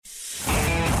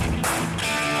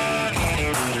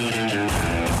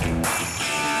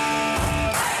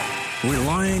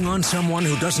Relying on someone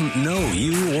who doesn't know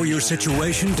you or your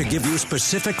situation to give you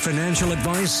specific financial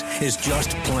advice is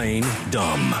just plain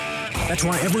dumb. That's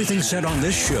why everything said on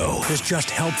this show is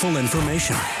just helpful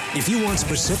information. If you want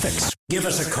specifics, give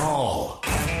us a call.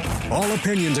 All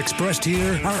opinions expressed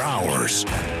here are ours.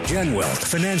 Gen Wealth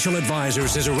Financial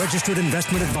Advisors is a registered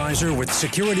investment advisor with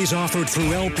securities offered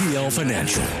through LPL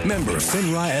Financial. Member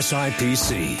FINRA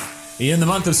SIPC. In the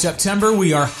month of September,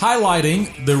 we are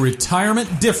highlighting the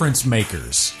retirement difference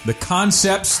makers, the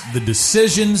concepts, the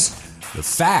decisions, the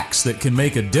facts that can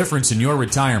make a difference in your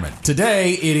retirement.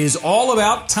 Today, it is all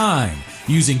about time,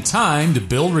 using time to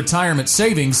build retirement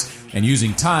savings and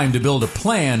using time to build a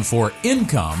plan for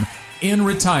income in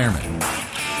retirement.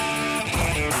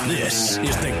 This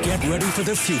is the Get Ready for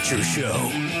the Future show.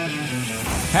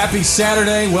 Happy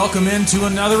Saturday. Welcome into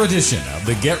another edition of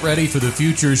the Get Ready for the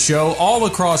Future show. All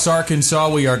across Arkansas,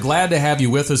 we are glad to have you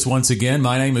with us once again.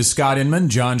 My name is Scott Inman.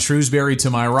 John Shrewsbury to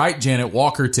my right, Janet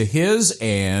Walker to his,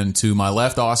 and to my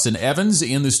left, Austin Evans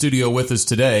in the studio with us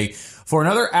today for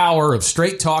another hour of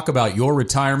straight talk about your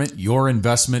retirement, your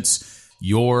investments,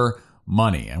 your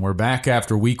money. And we're back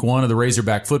after week one of the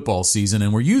Razorback football season,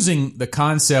 and we're using the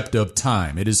concept of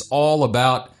time. It is all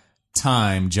about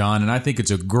time, John, and I think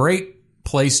it's a great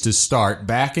place to start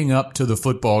backing up to the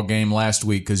football game last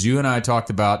week, because you and I talked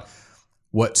about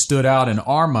what stood out in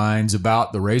our minds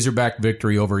about the Razorback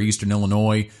victory over Eastern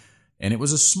Illinois, and it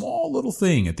was a small little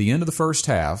thing at the end of the first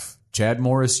half. Chad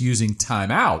Morris using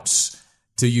timeouts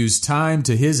to use time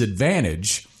to his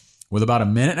advantage. With about a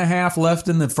minute and a half left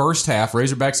in the first half,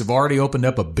 Razorbacks have already opened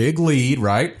up a big lead,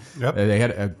 right? Yep. They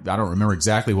had, I don't remember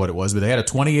exactly what it was, but they had a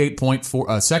 28-point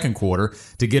second quarter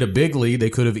to get a big lead. They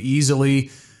could have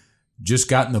easily just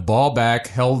gotten the ball back,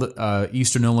 held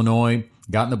Eastern Illinois,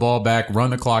 gotten the ball back,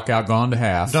 run the clock out, gone to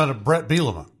half. Done a Brett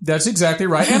Bielema. That's exactly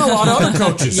right. And a lot of other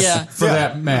coaches for Yeah.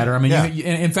 that matter. I mean, Yeah.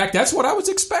 in fact, that's what I was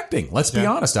expecting. Let's be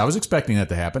honest. I was expecting that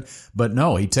to happen. But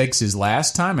no, he takes his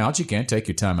last timeouts. You can't take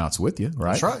your timeouts with you,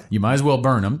 right? That's right. You might as well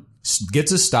burn them.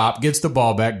 Gets a stop, gets the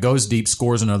ball back, goes deep,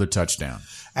 scores another touchdown.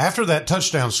 After that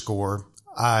touchdown score,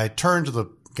 I turned to the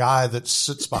guy that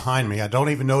sits behind me. I don't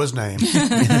even know his name.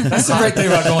 That's the great thing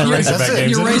about going to Razorback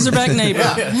games. Your Razorback neighbor.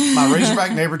 Yeah. My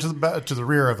Razorback neighbor to the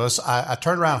rear of us. I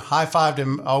turned around, high-fived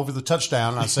him over the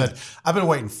touchdown, and I said, I've been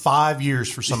waiting 5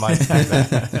 years for somebody to do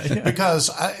that.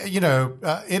 Because,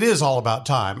 it is all about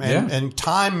time. And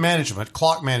time management,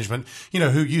 clock management,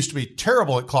 who used to be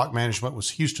terrible at clock management was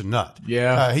Houston Nutt.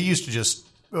 Yeah. He used to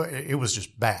it was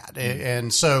just bad.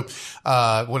 And so,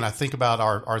 when I think about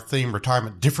our theme,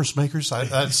 retirement difference makers,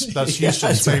 that's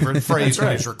Houston's favorite phrase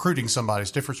when he's recruiting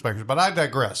somebody's difference makers. But I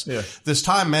digress. Yeah. This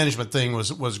time management thing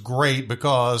was great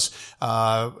because,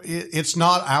 it's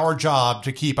not our job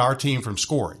to keep our team from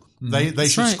scoring. They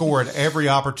should score at every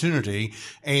opportunity.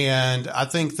 And I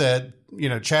think that,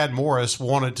 Chad Morris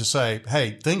wanted to say,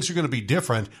 hey, things are going to be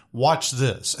different. Watch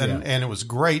this. And it was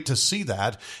great to see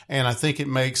that. And I think it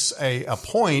makes a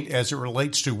point as it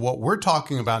relates to what we're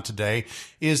talking about today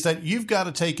is that you've got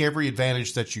to take every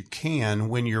advantage that you can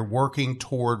when you're working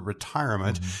toward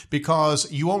retirement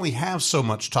because you only have so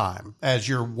much time as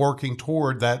you're working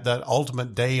toward that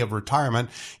ultimate day of retirement.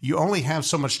 You only have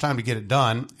so much time to get it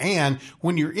done. And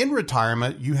when you're in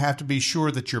retirement, you have to be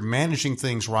sure that you're managing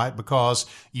things right because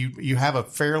you have a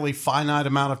fairly finite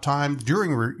amount of time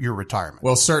during your retirement.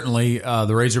 Well, certainly the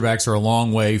Razorbacks are a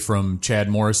long way from Chad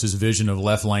Morris's vision of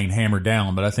left lane hammered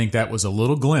down, but I think that was a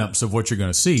little glimpse of what you're going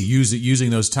to see,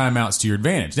 using those timeouts to your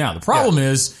advantage. Now, the problem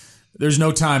is there's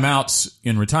no timeouts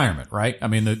in retirement, right? I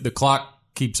mean, the clock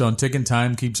keeps on ticking,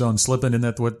 time keeps on slipping. Isn't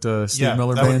that what Steve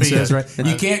Miller Band says, right?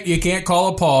 You can't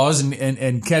call a pause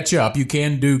and catch up. You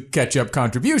can do catch up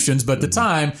contributions, but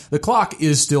the clock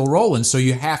is still rolling, so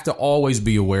you have to always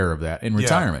be aware of that in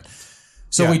retirement.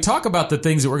 So we talk about the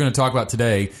things that we're going to talk about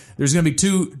today. There's going to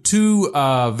be two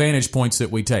vantage points that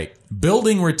we take: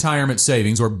 building retirement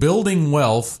savings or building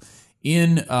wealth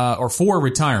in or for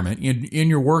retirement in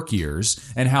your work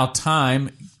years, and how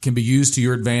time can be used to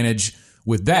your advantage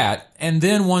with that. And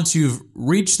then once you've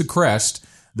reached the crest,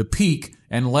 the peak,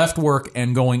 and left work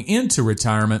and going into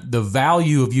retirement, the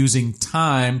value of using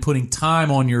time, putting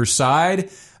time on your side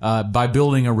by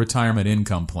building a retirement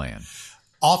income plan.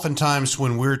 Oftentimes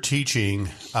when we're teaching,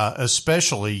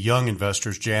 especially young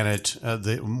investors, Janet,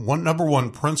 the number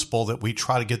one principle that we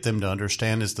try to get them to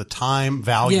understand is the time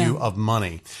value of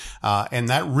money. And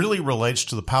that really relates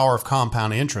to the power of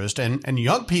compound interest. And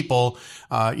young people,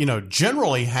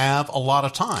 generally have a lot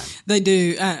of time. They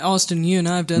do. Austin, you and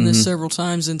I have done this several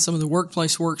times in some of the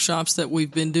workplace workshops that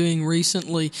we've been doing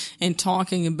recently, and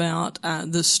talking about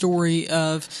the story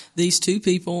of these two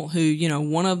people who,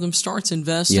 one of them starts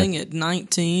investing at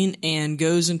 19 and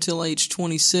goes until age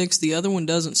 26. The other one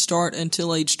doesn't start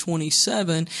until age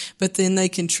 27, but then they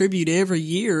contribute every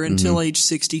year until age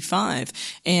 65.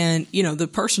 And, the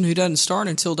person who doesn't start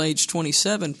until age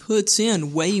 27 puts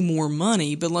in way more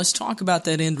money. But let's talk about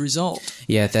that end result.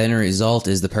 Yeah, the end result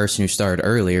is the person who started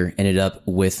earlier ended up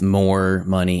with more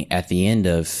money at the end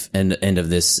of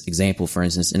this example, for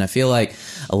instance. And I feel like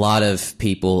a lot of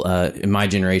people in my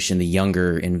generation, the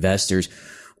younger investors,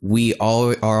 we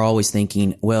all are always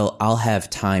thinking, well, I'll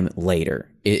have time later.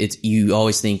 You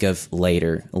always think of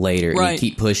later. Right. And you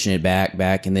keep pushing it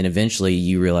back, and then eventually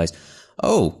you realize,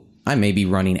 oh, I may be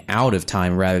running out of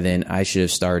time rather than I should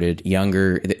have started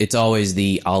younger. It's always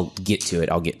I'll get to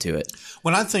it.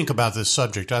 When I think about this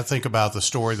subject, I think about the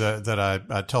story that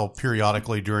I tell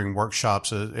periodically during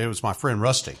workshops. It was my friend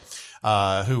Rusty,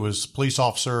 who was a police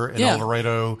officer in El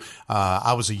Dorado.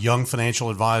 I was a young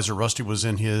financial advisor. Rusty was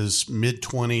in his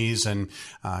mid-20s, and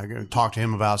I talked to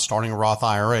him about starting a Roth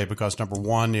IRA because, number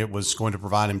one, it was going to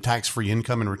provide him tax-free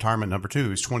income in retirement. Number two, he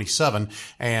was 27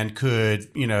 and could,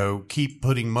 keep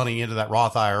putting money into that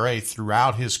Roth IRA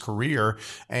throughout his career.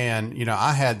 And,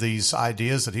 I had these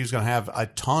ideas that he was going to have a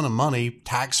ton of money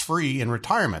tax-free in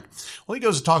retirement. Well, he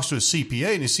goes and talks to his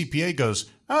CPA, and his CPA goes,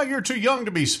 "Oh, you're too young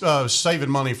to be saving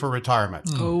money for retirement."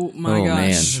 Oh, my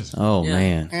gosh.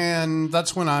 Man. And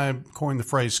that's when I coined the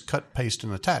phrase cut, paste,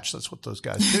 and attach. That's what those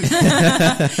guys do.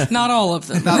 Not all of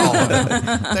them. Not all of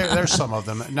them. There's some of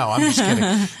them. No, I'm just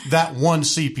kidding. That one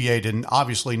CPA didn't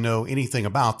obviously know anything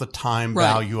about the time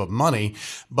value of money.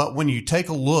 But when you take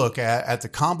a look at the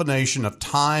combination of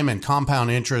time and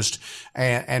compound interest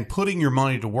and putting your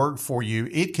money to work for you,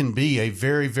 it can be a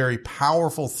very, very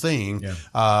powerful thing.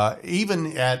 Yeah.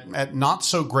 Even at not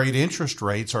so great interest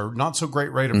rates or not so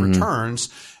great rate of returns,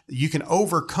 you can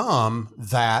overcome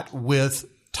that with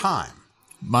time.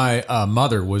 My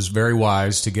mother was very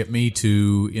wise to get me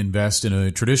to invest in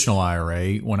a traditional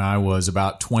IRA when I was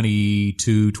about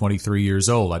 22, 23 years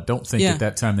old. I don't think at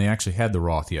that time they actually had the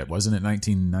Roth yet. Wasn't it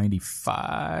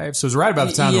 1995? So it was right about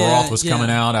the time the Roth was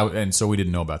coming out, and so we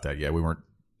didn't know about that yet. We weren't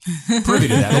privy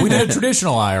to that. But we did a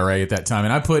traditional IRA at that time,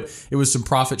 and it was some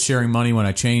profit sharing money when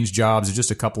I changed jobs,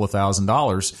 just a couple of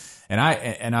 $1,000s.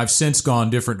 And I've since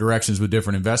gone different directions with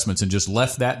different investments and just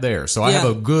left that there. So I have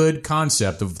a good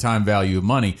concept of time value of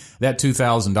money. That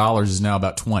 $2,000 is now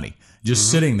about 20, just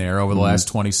sitting there over the last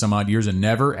 20 some odd years and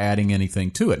never adding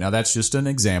anything to it. Now that's just an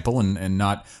example and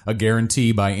not a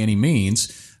guarantee by any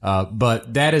means.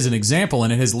 But that is an example,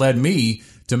 and it has led me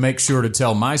to make sure to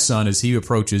tell my son as he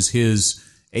approaches his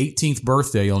 18th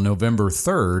birthday on November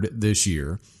 3rd this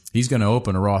year, he's going to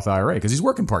open a Roth IRA because he's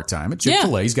working part-time at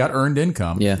Chick-fil-A. He's got earned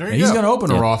income. Yeah. And he's going to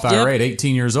open a Roth IRA at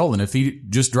 18 years old. And if he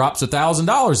just drops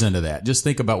 $1,000 into that, just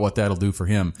think about what that'll do for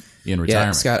him in retirement.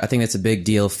 Yeah, Scott, I think that's a big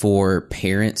deal for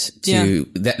parents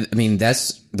to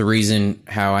that's the reason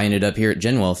how I ended up here at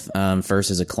GenWealth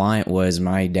first as a client was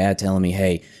my dad telling me,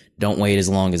 hey, don't wait as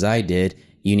long as I did.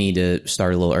 You need to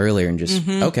start a little earlier, and just,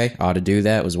 okay, I ought to do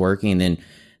that. It was working. And then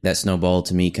that snowballed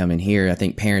to me coming here. I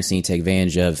think parents need to take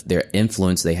advantage of their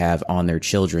influence they have on their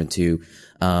children to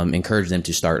encourage them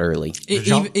to start early.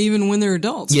 Even when they're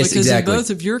adults. Yes, because exactly. in both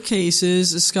of your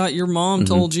cases, Scott, your mom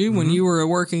told you when you were a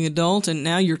working adult, and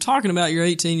now you're talking about your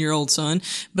 18-year-old son.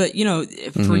 But,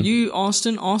 for you,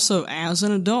 Austin, also as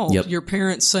an adult, your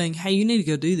parents saying, hey, you need to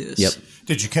go do this. Yep.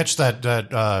 Did you catch that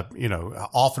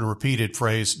often repeated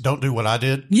phrase, don't do what I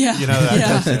did? Yeah.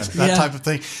 That type of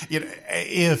thing.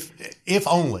 If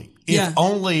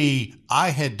only I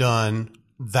had done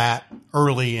that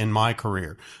early in my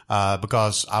career,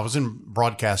 because I was in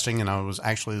broadcasting and I was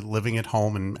actually living at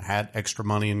home and had extra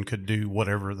money and could do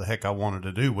whatever the heck I wanted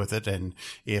to do with it. And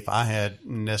if I had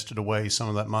nested away some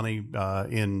of that money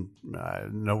in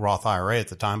no Roth IRA at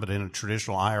the time, but in a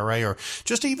traditional IRA, or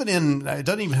just even it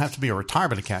doesn't even have to be a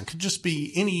retirement account. It could just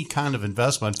be any kind of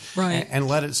investment, right, and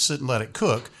let it sit and let it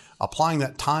cook. Applying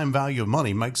that time value of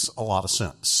money makes a lot of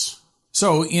sense.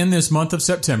 So in this month of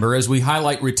September, as we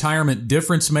highlight retirement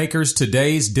difference makers,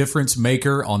 today's difference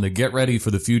maker on the Get Ready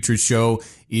for the Future show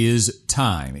is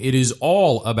time. It is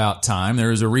all about time.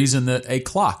 There is a reason that a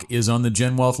clock is on the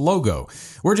GenWealth logo.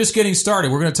 We're just getting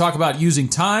started. We're going to talk about using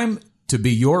time to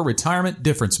be your retirement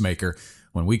difference maker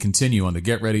when we continue on the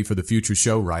Get Ready for the Future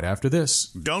show right after this.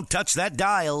 Don't touch that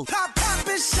dial. Pop, pop,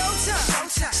 it's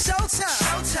showtime.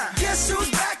 Showtime. Guess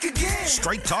who's back again?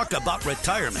 Straight talk about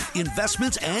retirement,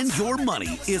 investments, and your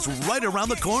money is right around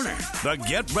the corner. The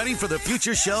Get Ready for the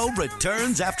Future show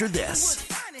returns after this.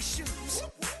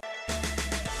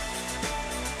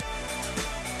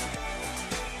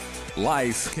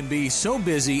 Life can be so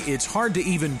busy, it's hard to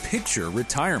even picture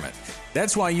retirement.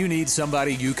 That's why you need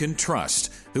somebody you can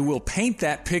trust who will paint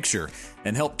that picture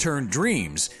and help turn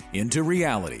dreams into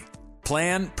reality.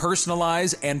 Plan,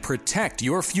 personalize, and protect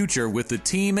your future with the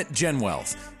team at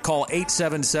GenWealth. Call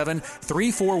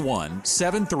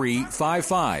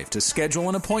 877-341-7355 to schedule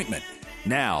an appointment.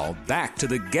 Now, back to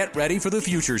the Get Ready for the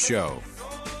Future show.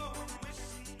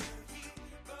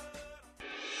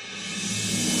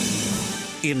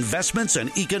 Investments and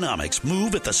economics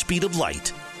move at the speed of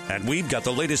light. And we've got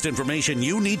the latest information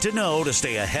you need to know to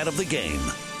stay ahead of the game.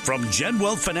 From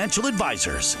GenWealth Financial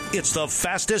Advisors, it's the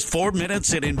fastest 4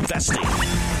 minutes in investing.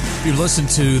 If you've listened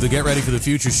to the Get Ready for the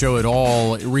Future show at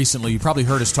all recently, you probably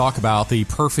heard us talk about the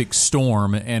perfect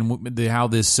storm and how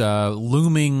this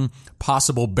looming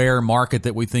possible bear market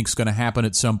that we think is going to happen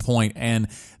at some point and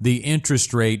the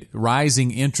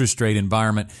rising interest rate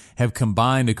environment have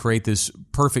combined to create this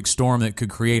perfect storm that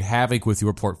could create havoc with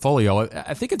your portfolio.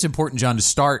 I think it's important, John, to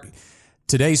start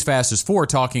today's Fastest Four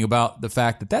talking about the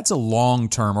fact that that's a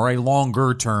long-term or a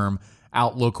longer-term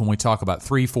outlook when we talk about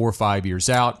 3, 4, 5 years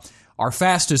out. Our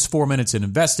fastest 4 minutes in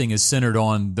investing is centered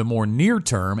on the more near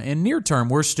term, and near term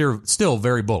we're still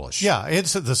very bullish. Yeah,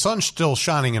 the sun's still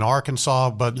shining in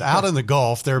Arkansas, but out in the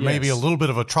Gulf there may be a little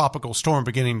bit of a tropical storm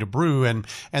beginning to brew, and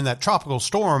that tropical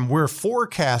storm we're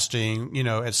forecasting,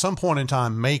 at some point in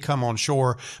time may come on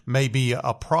shore, may be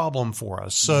a problem for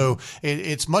us. So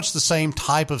it's much the same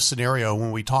type of scenario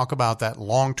when we talk about that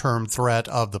long-term threat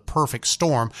of the perfect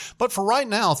storm. But for right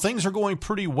now, things are going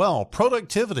pretty well.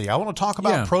 Productivity. I want to talk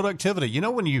about productivity.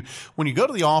 When you go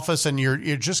to the office and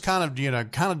you're just kind of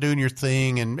doing your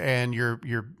thing and you're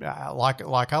like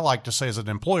I like to say as an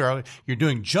employer, you're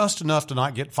doing just enough to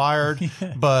not get fired,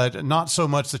 but not so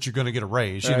much that you're going to get a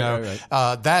raise. Right.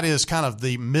 That is kind of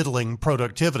the middling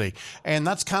productivity, and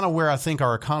that's kind of where I think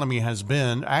our economy has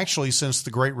been actually since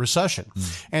the Great Recession.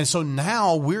 And so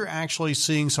now we're actually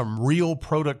seeing some real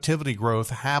productivity growth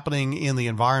happening in the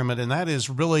environment, and that is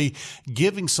really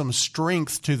giving some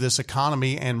strength to this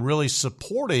economy and really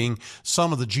supporting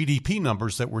some of the GDP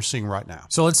numbers that we're seeing right now.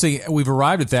 So let's see, we've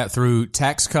arrived at that through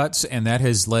tax cuts, and that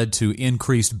has led to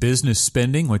increased business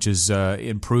spending, which has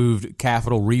improved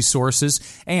capital resources,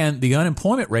 and the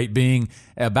unemployment rate being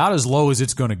about as low as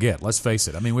it's going to get. Let's face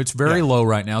it. I mean, it's very low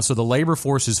right now, so the labor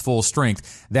force is full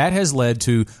strength. That has led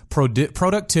to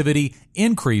productivity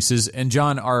increases, and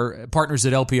John, our partners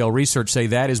at LPL Research say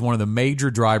that is one of the major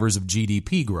drivers of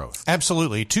GDP growth.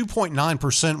 Absolutely.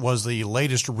 2.9% was the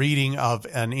latest reading of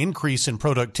an increase in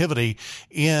productivity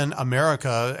in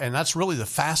America, and that's really the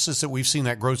fastest that we've seen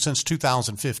that growth since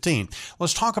 2015.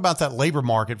 Let's talk about that labor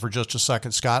market for just a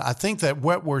second, Scott. I think that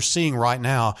what we're seeing right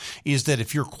now is that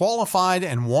if you're qualified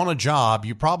and want a job,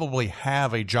 you probably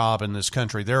have a job in this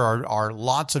country. There are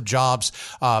lots of jobs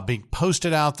being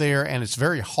posted out there, and it's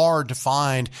very hard to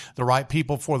find the right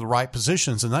people for the right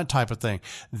positions and that type of thing.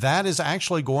 That is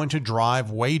actually going to drive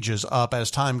wages up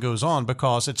as time goes on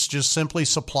because it's just simply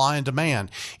supply and demand.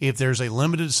 If there's a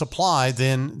limited supply,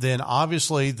 then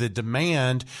obviously the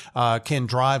demand can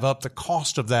drive up the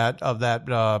cost of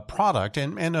that product,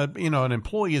 and an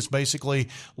employee is basically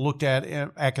looked at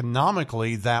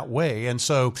economically that way. And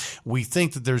so we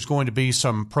think that there's going to be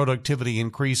some productivity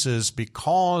increases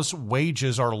because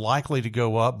wages are likely to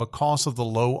go up because of the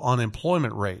low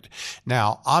unemployment rate.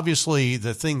 Now, obviously,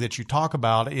 the thing that you talk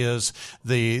about is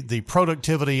the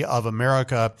productivity of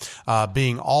America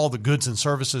being all the goods and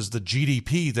services, the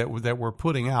GDP that we're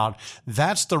putting out.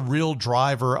 That's the real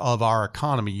driver of our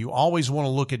economy. You always want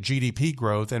to look at GDP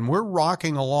growth, and we're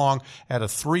rocking along at a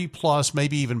 3+,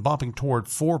 maybe even bumping toward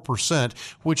 4%,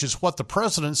 which is what the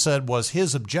president said was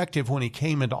his objective when he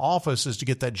came into office, is to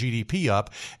get that GDP up.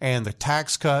 And the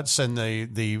tax cuts and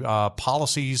the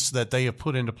policies that they have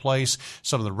put into place,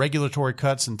 some of the regulatory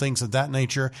cuts and things of that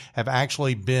nature, have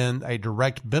actually been a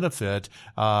direct benefit,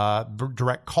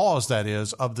 direct cause, that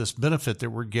is, of this benefit that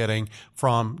we're getting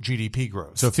from GDP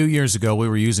growth. So a few years ago, we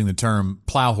were using the term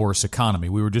plow horse economy.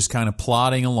 We were just kind of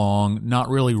plodding along, not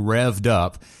really revved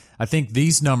up. I think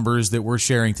these numbers that we're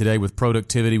sharing today with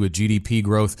productivity, with GDP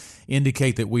growth,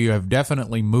 indicate that we have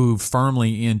definitely moved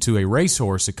firmly into a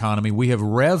racehorse economy. We have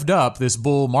revved up this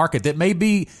bull market that may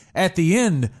be at the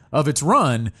end of its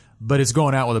run, but it's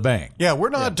going out with a bang. Yeah, we're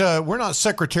not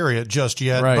Secretariat just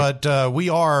yet, right. But we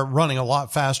are running a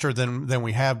lot faster than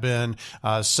we have been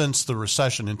since the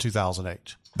recession in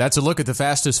 2008. That's a look at the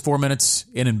fastest 4 minutes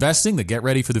in investing. The Get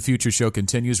Ready for the Future show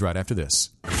continues right after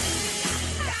this.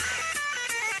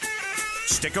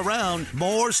 Stick around.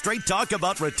 More straight talk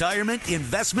about retirement,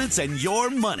 investments, and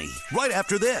your money right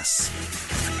after this.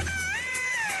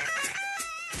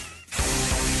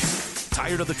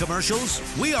 Tired of the commercials?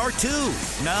 We are too.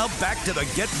 Now back to the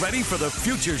Get Ready for the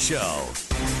Future show.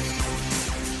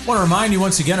 I want to remind you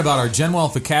once again about our Gen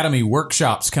Wealth Academy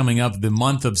workshops coming up the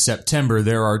month of September.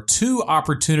 There are 2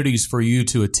 opportunities for you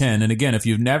to attend. And again, if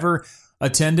you've never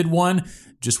attended one,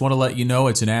 just want to let you know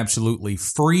it's an absolutely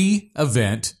free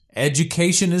event.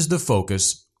 Education is the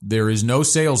focus. There is no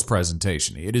sales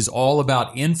presentation. It is all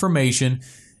about information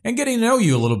and getting to know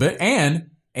you a little bit and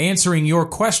answering your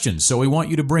questions. So we want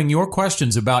you to bring your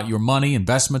questions about your money,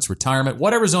 investments, retirement,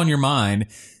 whatever's on your mind.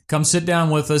 Come sit down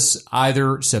with us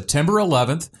either September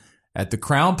 11th at the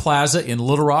Crown Plaza in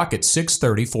Little Rock at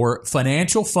 6:30 for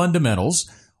financial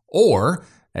fundamentals, or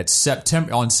on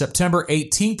September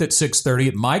 18th at 6:30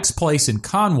 at Mike's Place in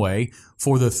Conway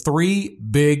for the 3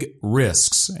 big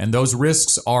risks. And those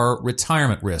risks are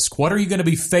retirement risk. What are you going to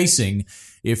be facing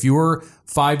if you're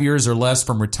 5 years or less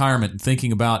from retirement and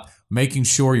thinking about making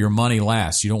sure your money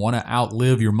lasts? You don't want to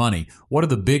outlive your money. What are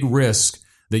the big risks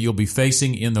that you'll be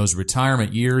facing in those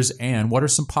retirement years, and what are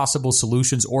some possible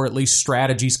solutions or at least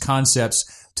strategies, concepts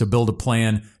to build a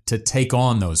plan to take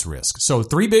on those risks? So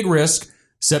 3 big risks,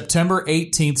 September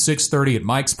 18th, 6:30 at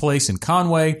Mike's Place in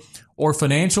Conway, or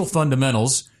financial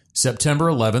fundamentals, September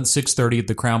 11th, 6:30 at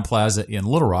the Crown Plaza in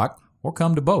Little Rock, or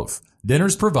come to both.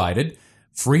 Dinner's provided,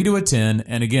 free to attend.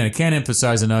 And again, I can't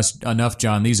emphasize enough,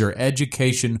 John, these are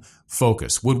education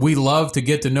focused. Would we love to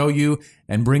get to know you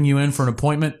and bring you in for an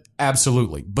appointment?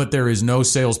 Absolutely. But there is no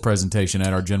sales presentation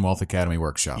at our Gen Wealth Academy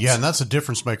workshops. Yeah, and that's a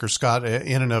difference maker, Scott,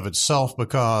 in and of itself,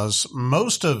 because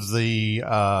most of the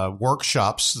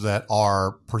workshops that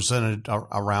are presented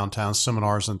around town,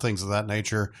 seminars and things of that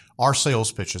nature, are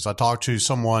sales pitches. I talked to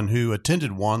someone who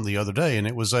attended one the other day, and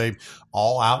it was a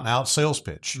all out and out sales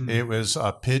pitch. Mm-hmm. It was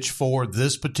a pitch for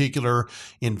this particular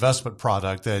investment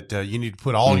product that you need to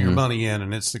put all your money in,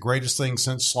 and it's the greatest thing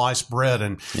since sliced bread.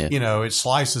 And it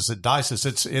slices, it dices.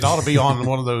 It ought to be on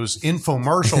one of those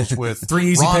infomercials with 3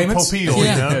 easy Ron payments. Popeil,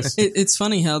 Yes. It's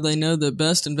funny how they know the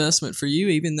best investment for you,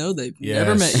 even though they've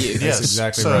never met you. That's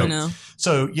exactly so, right.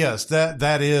 So yes,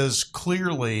 that is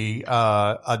clearly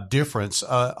a difference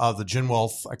of the Gen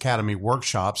Wealth Academy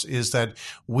workshops, is that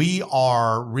we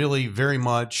are really very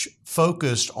much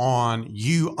focused on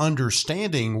you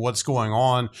understanding what's going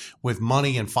on with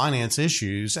money and finance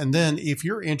issues. And then if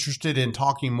you're interested in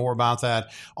talking more about that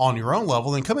on your own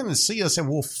level, then come in and see us and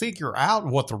we'll figure out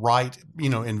what the right,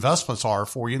 investments are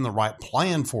for you and the right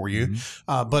plan for you.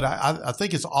 Mm-hmm. But I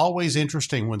think it's always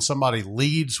interesting when somebody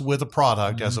leads with a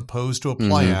product as opposed to a plan.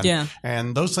 Mm-hmm. Yeah.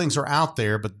 And those things are out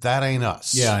there, but that ain't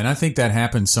us. Yeah. And I think that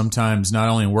happens sometimes not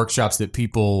only in workshops that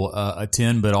people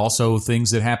attend, but also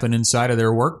things that happen inside of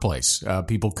their workplace.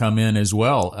 People come in as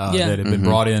well that have been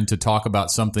brought in to talk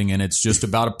about something, and it's just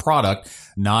about a product,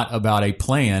 not about a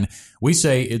plan. We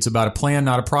say it's about a plan,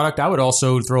 not a product. I would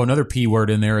also throw another P word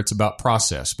in there. It's about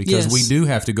process, because we do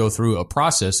have to go through a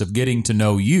process of getting to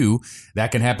know you.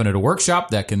 That can happen at a workshop.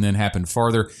 That can then happen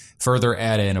further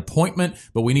at an appointment.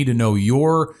 But we need to know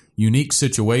your unique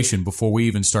situation before we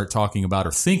even start talking about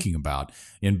or thinking about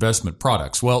investment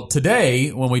products. Well, today,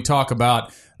 when we talk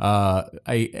about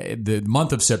the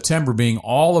month of September being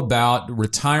all about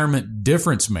retirement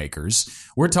difference makers,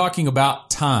 we're talking about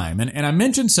time. And I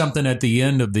mentioned something at the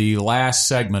end of the last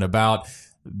segment about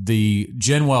the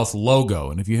Gen Wealth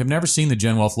logo. And if you have never seen the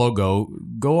Gen Wealth logo,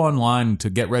 go online to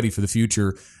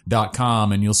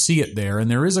getreadyforthefuture.com and you'll see it there.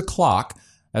 And there is a clock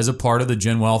as a part of the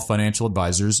Gen Wealth Financial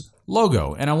Advisors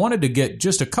logo. And I wanted to get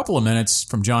just a couple of minutes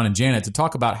from John and Janet to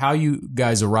talk about how you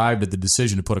guys arrived at the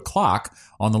decision to put a clock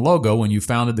on the logo when you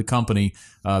founded the company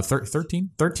 13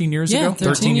 years ago?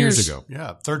 13 years ago.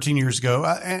 Yeah, 13 years ago.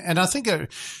 And I think,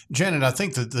 Janet, I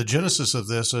think that the genesis of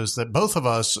this is that both of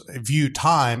us view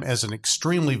time as an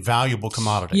extremally valuable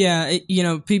commodity.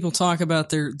 Yeah, people talk about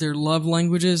their love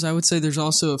languages. I would say there's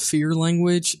also a fear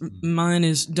language. Mine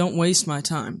is don't waste my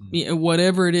time.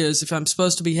 Whatever it is, if I'm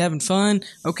supposed to be having fun,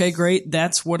 okay, great.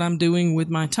 That's what I'm doing with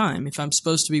my time. If I'm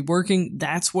supposed to be working,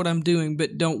 that's what I'm doing,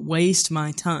 but don't waste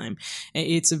my time.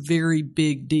 It's a very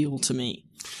big deal to me.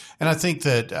 And I think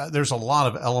that there's a lot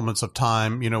of elements of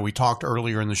time. You know, we talked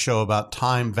earlier in the show about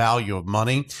time value of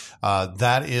money.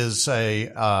 That is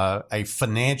a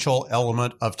financial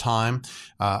element of time.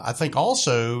 I think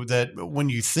also that when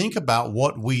you think about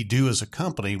what we do as a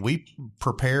company, we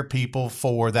prepare people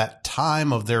for that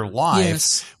time of their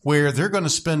life where they're going to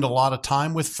spend a lot of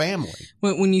time with family.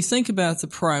 When you think about the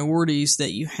priorities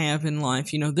that you have in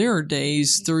life, you know, there are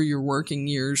days through your working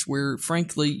years where,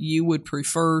 frankly, you would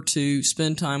prefer to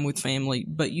spend time with family,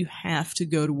 but you have to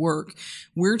go to work.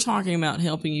 We're talking about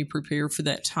helping you prepare for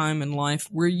that time in life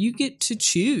where you get to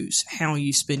choose how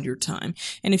you spend your time.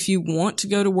 And if you want to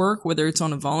go to work, whether it's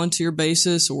on a volunteer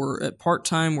basis or at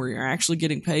part-time where you're actually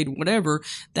getting paid, whatever,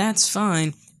 that's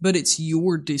fine. But it's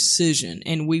your decision,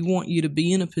 and we want you to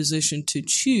be in a position to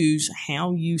choose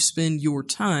how you spend your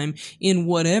time in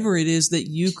whatever it is that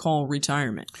you call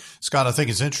retirement. Scott, I think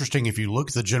it's interesting if you look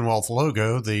at the GenWealth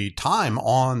logo, the time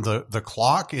on the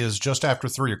clock is just after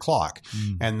 3 o'clock.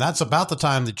 And that's about the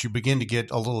time that you begin to get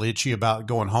a little itchy about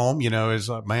going home. You know, is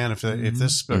man, if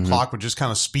this clock would just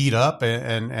kind of speed up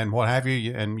and what have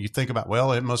you, and you think about,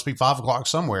 well, it must be 5 o'clock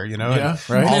somewhere, you know,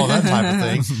 and all of that type of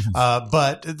thing.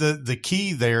 But the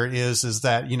key there is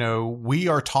that, you know, we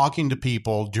are talking to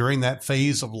people during that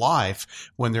phase of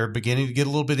life when they're beginning to get a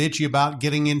little bit itchy about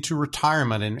getting into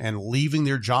retirement and leaving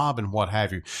their job and what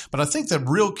have you. But I think the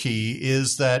real key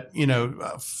is that, you know,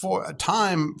 for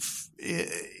time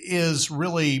is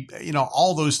really, you know,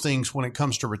 all those things when it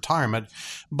comes to retirement.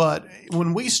 But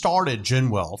when we started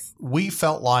GenWealth, we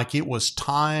felt like it was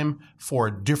time for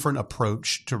a different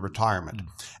approach to retirement.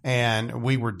 And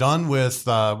we were done with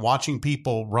watching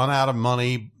people run out of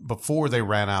money before they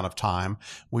ran out of time.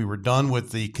 We were done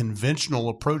with the conventional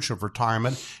approach of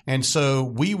retirement. And so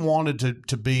we wanted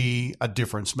to be a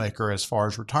difference maker as far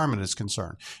as retirement is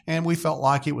concerned. And we felt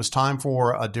like it was time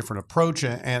for a different approach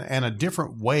and a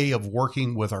different way of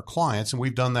working with our clients. And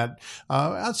we've done that,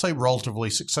 I'd say,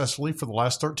 relatively successfully for the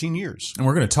last 13 years. And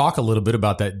we're going to talk a little bit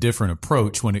about that different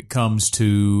approach when it comes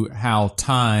to how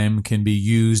time can be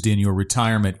used in your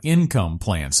retirement income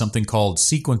plan, something called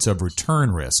sequence of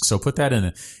return risk. So put that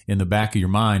in the back of your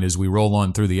mind as we roll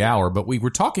on through the hour. But we were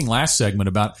talking last segment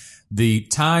about the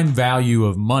time value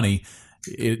of money.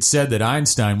 It said that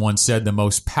Einstein once said the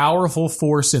most powerful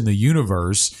force in the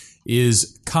universe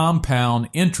is compound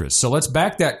interest. So let's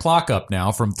back that clock up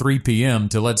now from 3 p.m.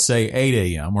 to, let's say,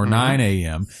 8 a.m. or 9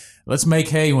 a.m. Let's make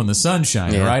hay when the sun's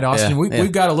shining, right, Austin?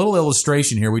 We've got a little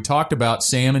illustration here. We talked about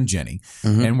Sam and Jenny,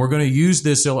 and we're going to use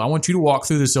this. I want you to walk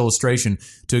through this illustration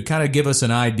to kind of give us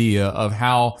an idea of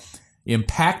how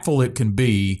impactful it can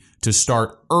be to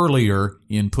start earlier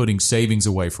in putting savings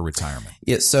away for retirement.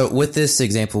 Yeah, so with this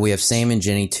example, we have Sam and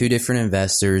Jenny, two different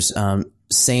investors.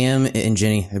 Sam and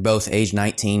Jenny, they're both age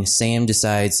 19. Sam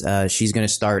decides she's going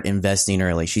to start investing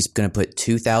early. She's going to put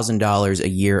 $2,000 a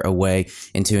year away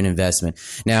into an investment.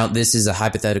 Now, this is a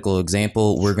hypothetical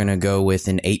example. We're going to go with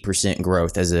an 8%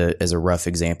 growth as a rough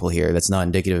example here. That's not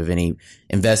indicative of any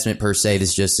investment per se.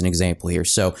 This is just an example here.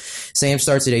 So Sam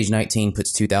starts at age 19,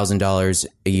 puts $2,000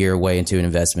 a year away into an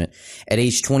investment. At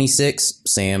age 26,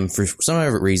 Sam, for some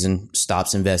other reason,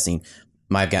 stops investing.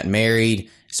 Might have gotten married,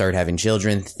 started having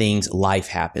children, life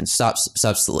happens,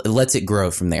 stops, lets it grow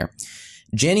from there.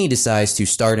 Jenny decides to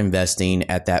start investing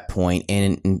at that point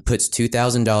and puts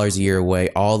 $2,000 a year away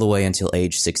all the way until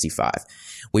age 65.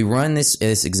 We run this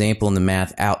example in the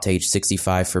math out to age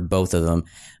 65 for both of them.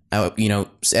 You know,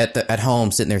 at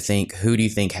home, sitting there, think, who do you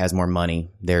think has more money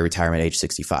their retirement age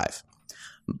 65?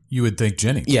 You would think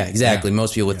Jenny. Yeah, exactly. Yeah.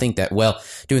 Most people would think that. Well,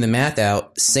 doing the math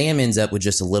out, Sam ends up with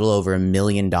just a little over $1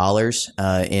 million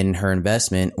in her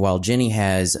investment, while Jenny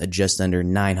has just under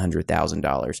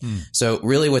 $900,000. So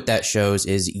really what that shows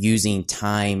is using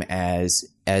time as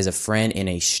a friend and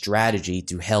a strategy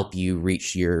to help you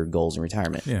reach your goals in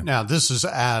retirement. Yeah. Now, this is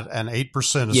at an 8%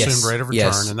 assumed rate of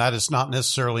return, and that is not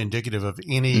necessarily indicative of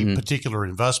any particular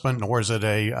investment, nor is it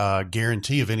a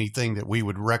guarantee of anything that we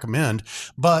would recommend.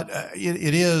 But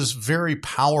it is very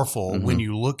powerful when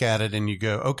you look at it and you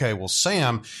go, okay, well,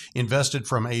 Sam invested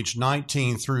from age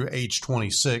 19 through age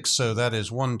 26. So that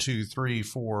is 1, 2, 3,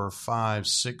 4, 5,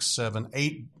 6, 7,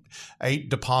 8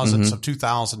 deposits of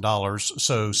 $2,000,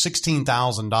 so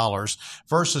 $16,000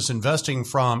 versus investing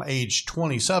from age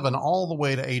 27 all the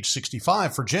way to age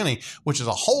 65 for Jenny, which is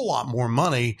a whole lot more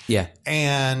money. Yeah.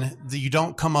 And you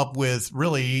don't come up with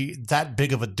really that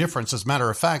big of a difference. As a matter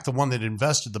of fact, the one that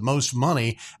invested the most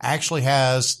money actually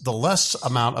has the less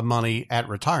amount of money at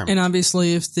retirement. And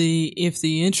obviously, if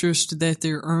the interest that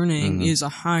they're earning is a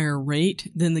higher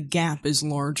rate, then the gap is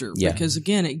larger. Yeah. Because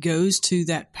again, it goes to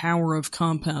that power of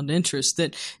compound compound interest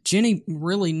that Jenny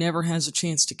really never has a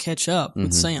chance to catch up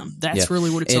with Sam. That's really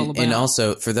what it's all about. And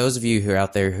also, for those of you who are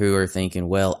out there who are thinking,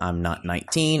 well, I'm not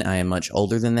 19, I am much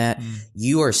older than that,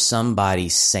 you are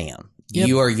somebody's Sam. Yep.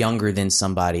 You are younger than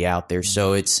somebody out there.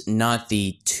 So it's not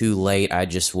the too late, I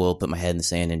just will put my head in the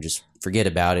sand and just forget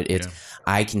about it. It's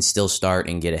I can still start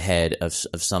and get ahead of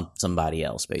somebody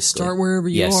else, basically. Start wherever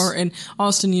you are. And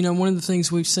Austin, one of the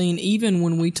things we've seen, even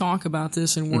when we talk about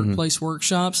this in workplace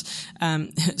workshops,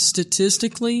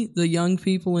 statistically, the young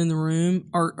people in the room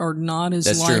are not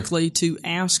as likely to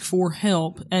ask for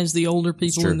help as the older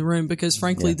people in the room, because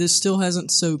frankly, this still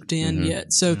hasn't soaked in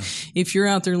yet. So if you're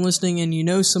out there listening and you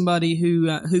know somebody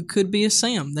who could be a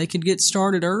Sam, they could get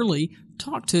started early.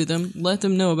 Talk to them, let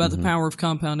them know about the power of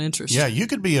compound interest. Yeah, you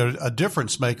could be a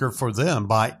difference maker for them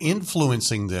by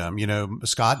influencing them.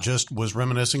 Scott just was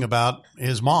reminiscing about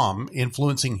his mom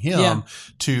influencing him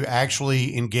to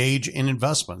actually engage in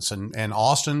investments. And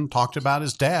Austin talked about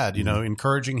his dad,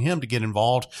 encouraging him to get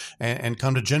involved and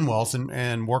come to GenWealth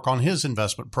and work on his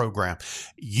investment program.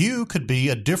 You could be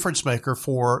a difference maker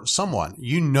for someone.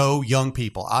 Young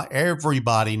people.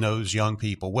 Everybody knows young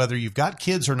people. Whether you've got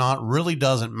kids or not really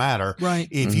doesn't matter. Right.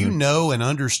 If you know and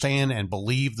understand and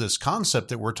believe this concept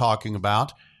that we're talking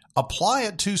about, apply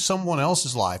it to someone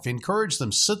else's life. Encourage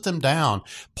them, sit them down,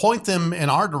 point them in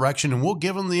our direction, and we'll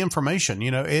give them the information.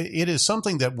 It is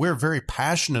something that we're very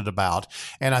passionate about.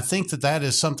 And I think that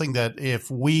is something that if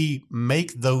we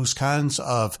make those kinds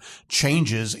of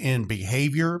changes in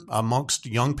behavior amongst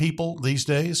young people these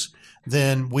days,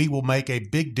 then we will make a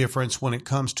big difference when it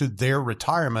comes to their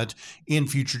retirement in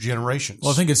future generations. Well,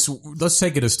 I think let's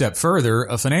take it a step further.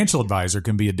 A financial advisor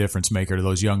can be a difference maker to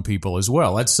those young people as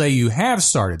well. Let's say you have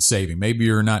started saving. Maybe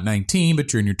you're not 19,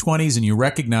 but you're in your 20s and you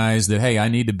recognize that, hey, I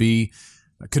need to be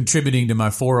contributing to my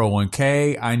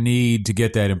 401k. I need to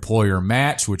get that employer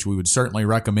match, which we would certainly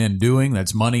recommend doing.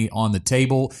 That's money on the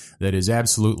table that is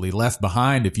absolutely left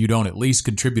behind if you don't at least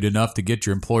contribute enough to get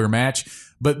your employer match.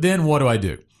 But then what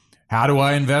do? How do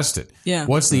I invest it? Yeah.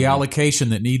 What's the allocation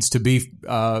that needs to be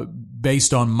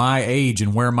based on my age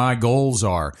and where my goals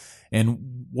are?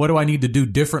 And what do I need to do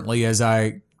differently as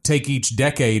I take each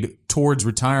decade towards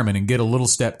retirement and get a little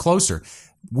step closer?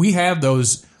 We have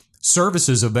those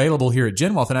services available here at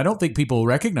GenWealth, and I don't think people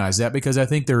recognize that because I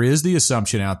think there is the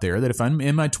assumption out there that if I'm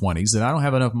in my 20s, that I don't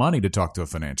have enough money to talk to a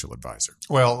financial advisor.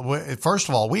 Well, first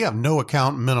of all, we have no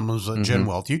account minimums at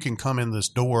GenWealth. You can come in this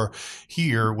door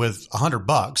here with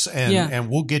 $100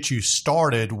 and we'll get you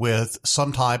started with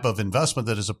some type of investment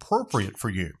that is appropriate for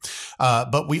you.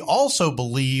 But we also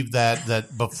believe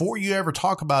that before you ever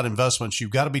talk about investments, you've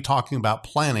got to be talking about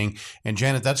planning. And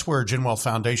Janet, that's where GenWealth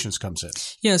Foundations comes in.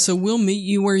 Yeah, so we'll meet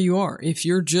you where you are. If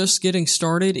you're just getting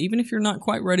started, even if you're not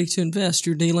quite ready to invest,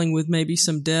 you're dealing with maybe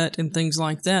some debt and things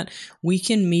like that, we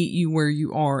can meet you where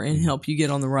you are and help you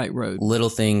get on the right road. Little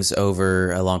things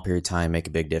over a long period of time make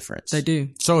a big difference. They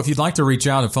do. So if you'd like to reach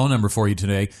out, a phone number for you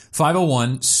today,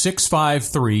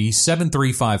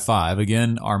 501-653-7355.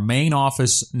 Again, our main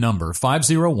office number,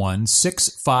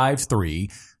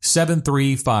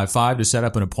 501-653-7355 to set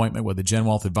up an appointment with a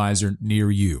GenWealth advisor near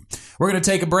you. We're going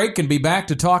to take a break and be back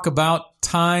to talk about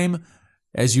time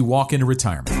as you walk into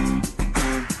retirement.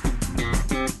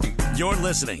 You're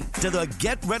listening to the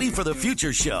Get Ready for the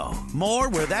Future show. More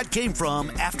where that came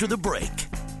from after the break.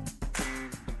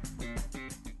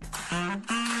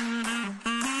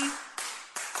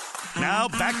 Now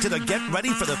back to the Get Ready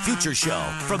for the Future show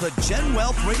from the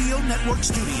GenWealth Radio Network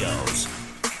studios.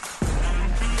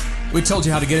 We told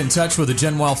you how to get in touch with a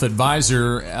GenWealth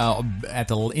advisor at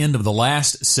the end of the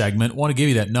last segment. I want to give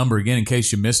you that number again in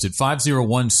case you missed it,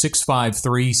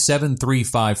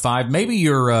 501-653-7355. Maybe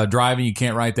you're driving, you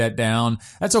can't write that down.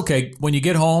 That's okay. When you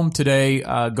get home today,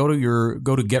 go to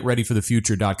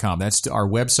getreadyforthefuture.com. That's our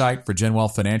website for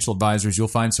GenWealth Financial Advisors. You'll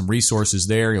find some resources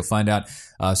there. You'll find out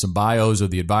some bios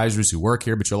of the advisors who work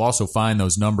here, but you'll also find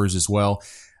those numbers as well.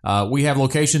 We have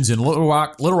locations in Little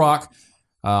Rock,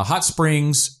 Hot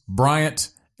Springs,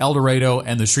 Bryant, El Dorado,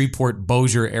 and the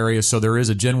Shreveport-Bossier area. So there is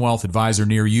a GenWealth advisor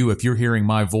near you if you're hearing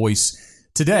my voice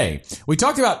today. We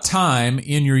talked about time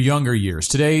in your younger years.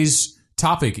 Today's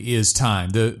topic is time,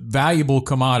 the valuable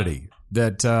commodity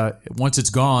that once it's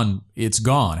gone, it's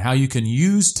gone. How you can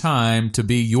use time to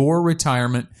be your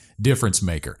retirement difference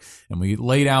maker. And we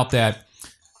laid out that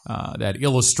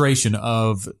illustration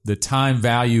of the time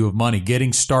value of money,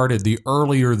 getting started, the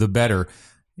earlier the better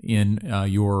in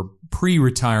your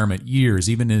pre-retirement years,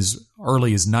 even as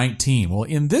early as 19. Well,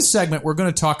 in this segment, we're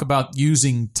going to talk about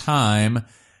using time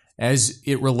as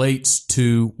it relates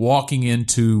to walking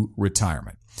into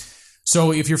retirement.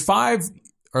 So if you're 5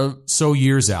 or so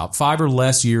years out, 5 or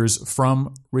less years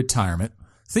from retirement,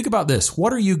 think about this.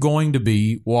 What are you going to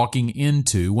be walking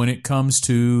into when it comes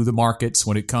to the markets,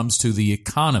 when it comes to the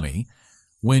economy,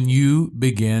 when you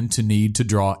begin to need to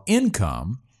draw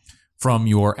income from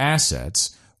your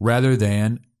assets rather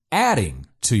than adding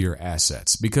to your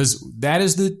assets? Because that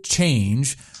is the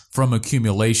change from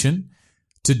accumulation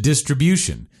to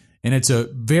distribution. And it's a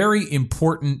very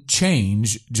important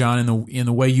change, John, in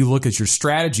the way you look at your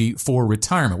strategy for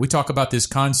retirement. We talk about this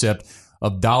concept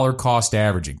of dollar cost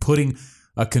averaging, putting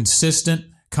a consistent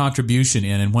contribution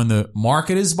in. And when the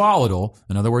market is volatile,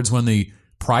 in other words, when the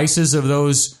prices of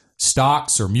those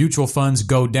stocks or mutual funds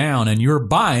go down and you're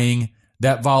buying,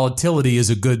 that volatility is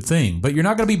a good thing. But you're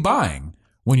not going to be buying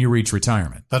when you reach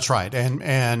retirement. That's right.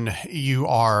 And you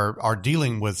are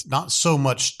dealing with not so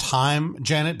much time,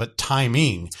 Janet, but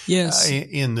timing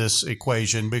in this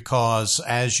equation, because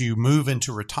as you move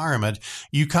into retirement,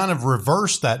 you kind of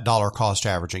reverse that dollar cost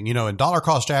averaging. You know, in dollar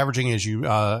cost averaging, as you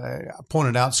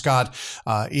pointed out, Scott,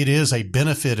 it is a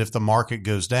benefit if the market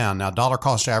goes down. Now, dollar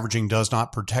cost averaging does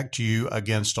not protect you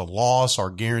against a loss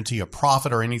or guarantee a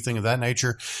profit or anything of that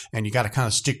nature. And you got to kind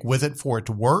of stick with it for it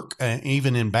to work,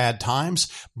 even in bad times.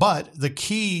 But the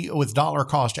key with dollar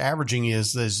cost averaging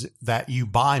is that you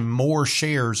buy more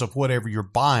shares of whatever you're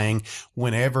buying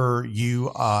whenever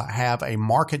you have a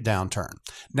market downturn.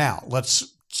 Now,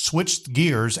 let's switch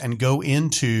gears and go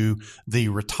into the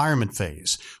retirement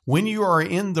phase. When you are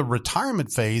in the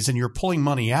retirement phase and you're pulling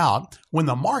money out, when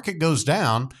the market goes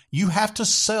down, you have to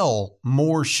sell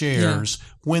more shares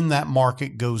when that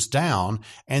market goes down.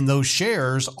 And those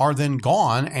shares are then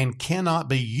gone and cannot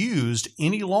be used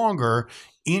any longer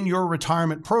in your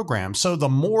retirement program. So the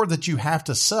more that you have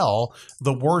to sell,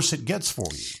 the worse it gets for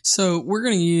you. So we're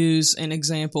going to use an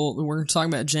example. We're going to talk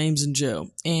about James and Joe.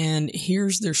 And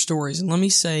here's their stories. And let me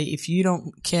say, if you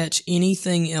don't catch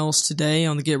anything else today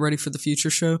on the Get Ready for the Future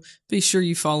show, be sure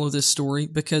you follow this story,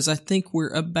 because I think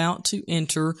we're about to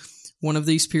enter one of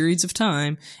these periods of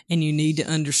time and you need to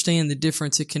understand the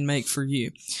difference it can make for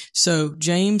you. So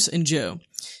James and Joe,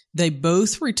 they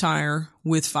both retire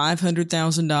with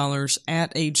 $500,000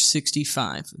 at age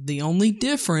 65. The only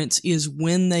difference is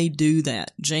when they do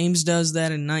that. James does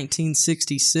that in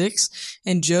 1966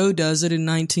 and Joe does it in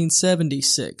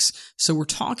 1976. So we're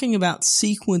talking about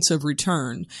sequence of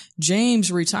return.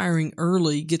 James retiring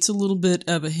early gets a little bit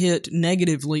of a hit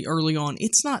negatively early on.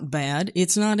 It's not bad.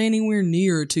 It's not anywhere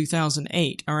near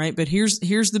 2008. All right. But here's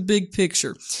the big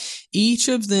picture. Each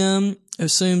of them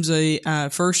assumes a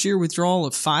first year withdrawal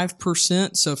of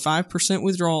 5%. So 5%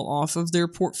 withdrawal off of their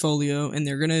portfolio, and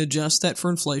they're going to adjust that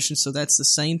for inflation. So that's the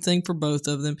same thing for both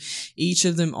of them. Each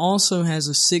of them also has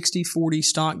a 60-40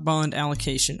 stock bond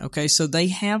allocation. Okay. So they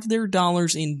have their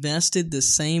dollars invested the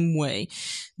same way.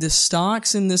 The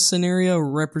stocks in this scenario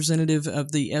are representative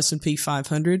of the S&P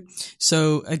 500.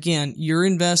 So again, your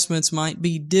investments might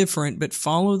be different, but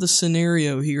follow the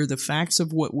scenario here, the facts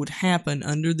of what would happen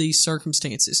under these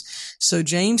circumstances. So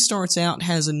James starts out,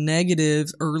 has a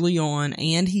negative early on,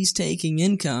 and he's taking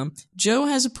income. Joe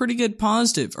has a pretty good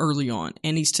positive early on,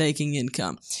 and he's taking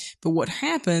income. But what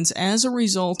happens as a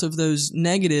result of those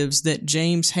negatives that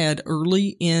James had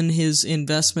early in his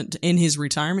investment, in his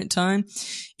retirement time,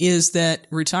 is that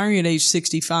retiring at age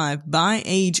 65, by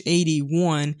age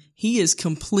 81, he is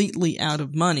completely out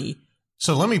of money.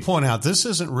 So let me point out, this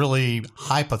isn't really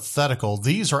hypothetical.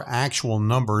 These are actual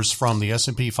numbers from the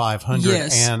S&P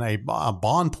 500 and a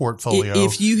bond portfolio.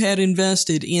 If you had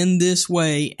invested in this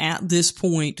way at this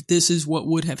point, this is what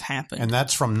would have happened. And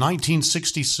that's from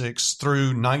 1966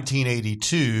 through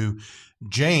 1982.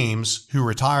 James, who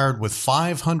retired with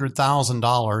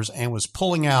 $500,000 and was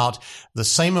pulling out the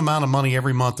same amount of money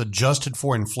every month adjusted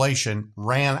for inflation,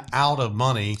 ran out of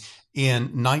money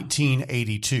in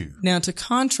 1982. Now, to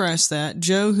contrast that,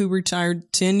 Joe, who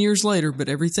retired 10 years later, but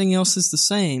everything else is the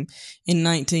same, in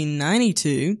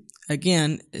 1992,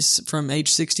 again, from age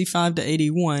 65 to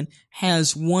 81,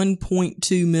 has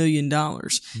 $1.2 million.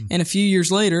 And a few years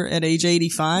later, at age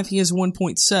 85, he has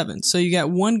 1.7. So you got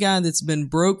one guy that's been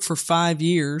broke for 5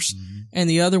 years and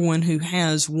the other one who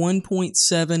has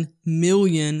 $1.7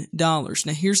 million.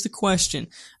 Now, here's the question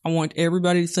I want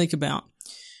everybody to think about.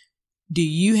 Do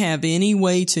you have any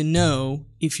way to know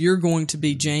if you're going to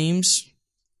be James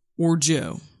or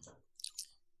Joe?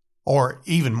 Or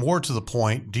even more to the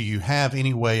point, do you have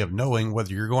any way of knowing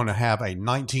whether you're going to have a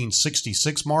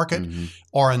 1966 market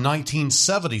or a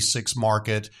 1976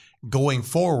 market going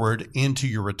forward into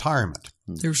your retirement?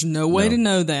 There's no way to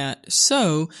know that.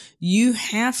 So you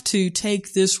have to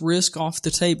take this risk off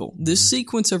the table. This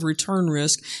sequence of return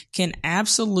risk can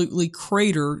absolutely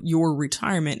crater your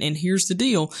retirement. And here's the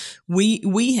deal.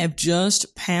 We have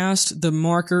just passed the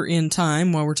marker in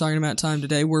time, while we're talking about time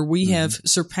today, where we have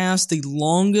surpassed the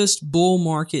longest bull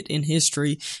market in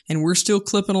history, and we're still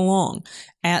clipping along.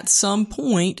 At some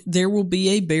point, there will be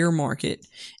a bear market.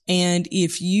 And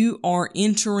if you are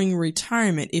entering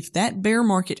retirement, if that bear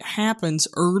market happens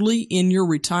early in your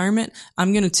retirement,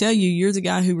 I'm going to tell you, you're the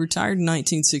guy who retired in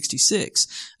 1966,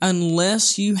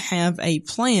 unless you have a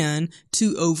plan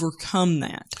to overcome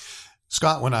that.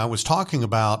 Scott, when I was talking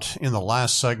about in the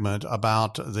last segment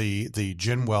about the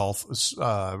GenWealth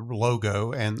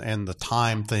logo and the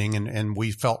time thing, and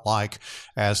we felt like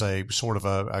as a sort of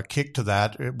a kick to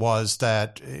that, it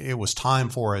was time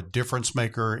for a difference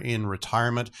maker in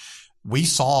retirement. We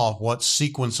saw what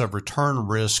sequence of return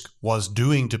risk was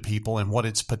doing to people and what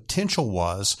its potential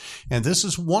was. And this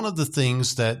is one of the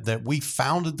things that we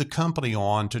founded the company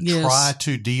on to try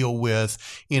to deal with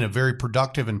in a very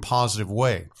productive and positive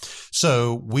way.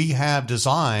 So we have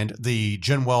designed the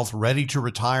GenWealth Ready to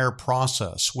Retire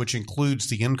process, which includes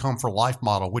the income for life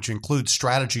model, which includes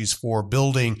strategies for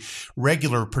building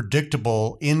regular,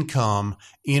 predictable income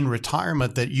in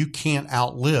retirement that you can't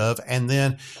outlive, and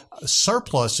then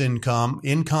surplus income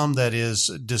that is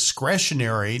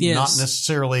discretionary, not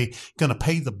necessarily going to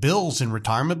pay the bills in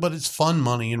retirement, but it's fun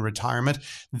money in retirement.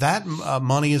 That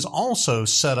money is also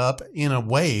set up in a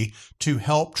way to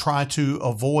help try to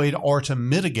avoid or to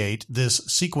mitigate this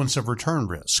sequence of return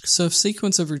risk. So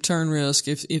sequence of return risk,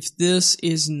 if this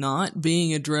is not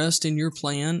being addressed in your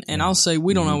plan, and I'll say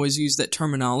we don't always use that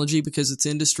terminology because it's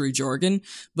industry jargon,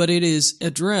 but it is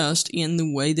addressed in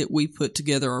the way that we put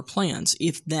together our plans.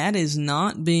 If that is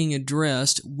not being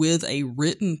addressed with a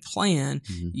written plan,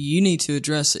 you need to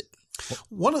address it.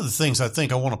 One of the things I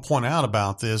think I want to point out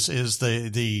about this is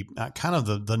the kind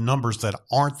of the numbers that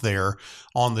aren't there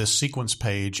on this sequence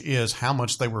page is how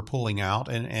much they were pulling out,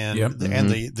 and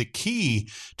the key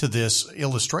to this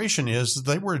illustration is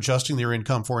they were adjusting their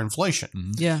income for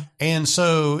inflation. And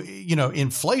so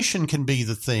inflation can be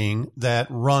the thing that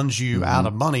runs you out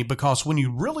of money, because when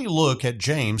you really look at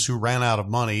James, who ran out of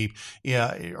money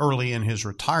early in his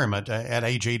retirement at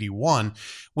age 81,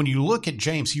 when you look at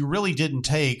James, he really didn't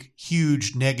take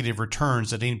huge negative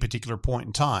returns at any particular point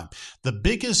in time. The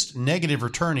biggest negative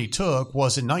return he took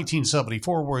was in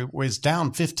 1974, where it was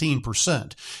down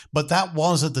 15%. But that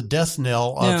wasn't the death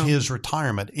knell of his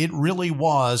retirement. It really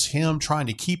was him trying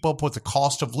to keep up with the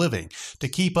cost of living, to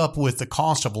keep up with the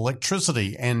cost of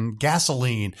electricity and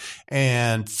gasoline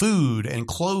and food and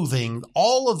clothing.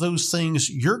 All of those things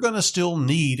you're going to still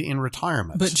need in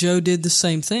retirement. But Joe did the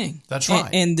same thing. That's right.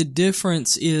 And the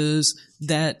difference is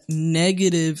that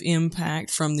negative impact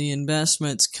from the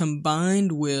investments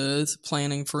combined with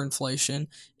planning for inflation,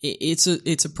 it's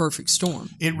a perfect storm.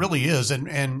 It really is.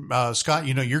 And Scott,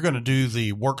 you're going to do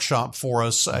the workshop for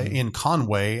us in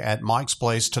Conway at Mike's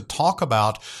Place to talk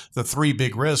about the three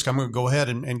big risks. I'm going to go ahead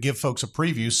and give folks a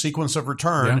preview. Sequence of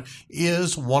return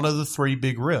is one of the three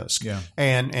big risks.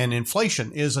 And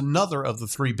inflation is another of the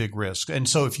three big risks. And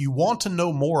so if you want to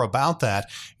know more about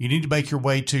that, you need to make your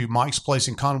way to Mike's Place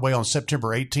in Conway on September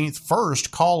 18th.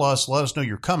 First, call us, let us know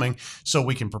you're coming so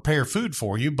we can prepare food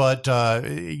for you. But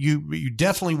you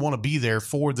definitely want to be there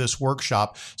for this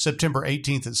workshop, September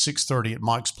 18th at 6:30 at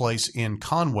Mike's Place in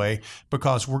Conway,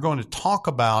 because we're going to talk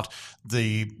about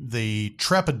the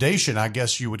trepidation, I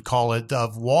guess you would call it,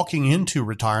 of walking into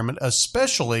retirement,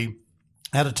 especially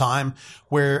at a time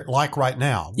where, like right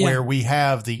now, where we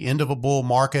have the end of a bull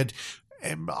market,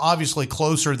 obviously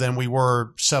closer than we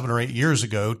were 7 or 8 years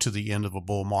ago to the end of a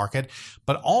bull market,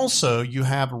 but also you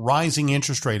have a rising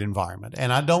interest rate environment.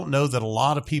 And I don't know that a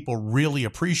lot of people really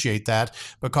appreciate that,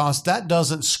 because that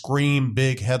doesn't scream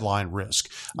big headline risk.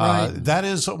 Right. That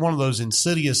is one of those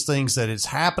insidious things that it's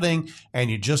happening and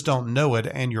you just don't know it.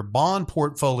 And your bond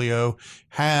portfolio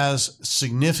has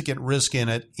significant risk in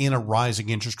it in a rising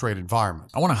interest rate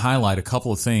environment. I want to highlight a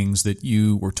couple of things that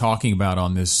you were talking about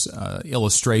on this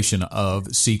illustration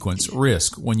of sequence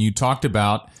risk. When you talked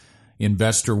about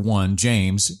investor one,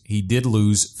 James, he did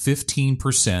lose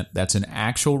 15%. That's an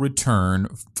actual return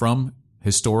from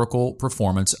historical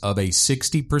performance of a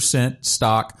 60%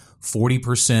 stock,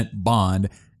 40% bond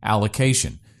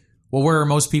allocation. Well, where are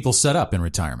most people set up in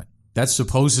retirement? That's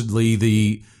supposedly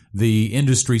the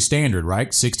industry standard, right?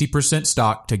 60%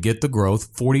 stock to get the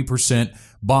growth, 40%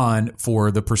 bond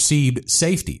for the perceived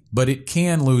safety. But it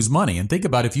can lose money. And think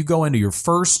about if you go into your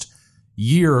first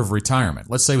year of retirement,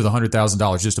 let's say with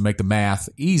 $100,000, just to make the math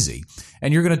easy,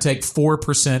 and you're going to take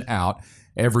 4% out.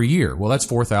 every year. Well, that's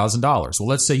 $4,000. Well,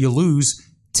 let's say you lose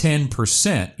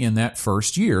 10% in that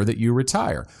first year that you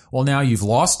retire. Well, now you've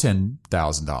lost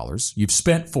 $10,000. You've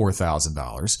spent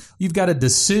 $4,000. You've got a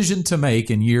decision to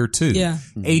make in year two. Yeah.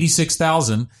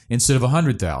 $86,000 instead of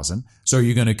 $100,000. So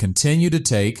you're going to continue to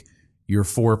take your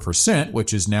 4%,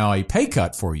 which is now a pay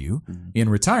cut for you in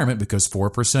retirement because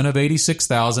 4% of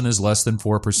 86,000 is less than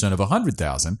 4% of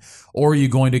 100,000, or are you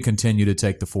going to continue to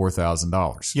take the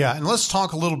 $4,000? Yeah, and let's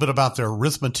talk a little bit about the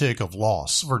arithmetic of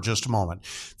loss for just a moment.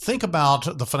 Think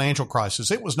about the financial crisis.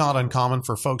 It was not uncommon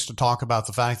for folks to talk about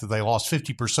the fact that they lost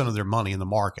 50% of their money in the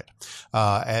market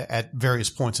at various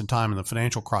points in time in the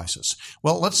financial crisis.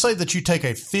 Well, let's say that you take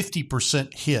a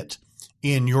 50% hit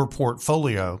in your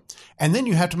portfolio, and then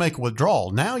you have to make a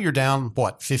withdrawal. Now you're down,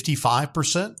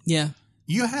 55%? Yeah.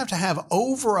 You have to have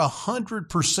over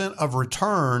 100% of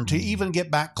return to even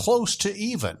get back close to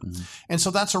even. And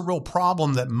so that's a real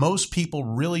problem that most people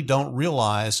really don't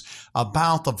realize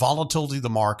about the volatility of the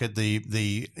market,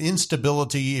 the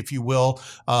instability, if you will,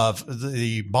 of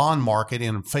the bond market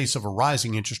in the face of a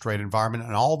rising interest rate environment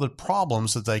and all the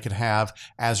problems that they could have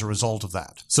as a result of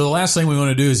that. So the last thing we want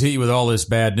to do is hit you with all this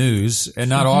bad news and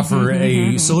not offer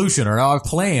a solution or a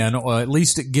plan, or at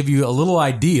least give you a little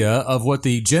idea of what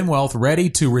the Gen Wealth Ready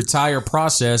to Retire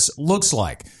process looks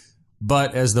like.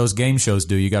 But as those game shows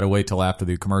do, you got to wait till after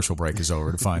the commercial break is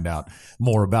over to find out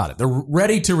more about it. The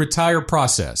Ready to Retire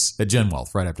process at Gen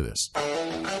Wealth right after this.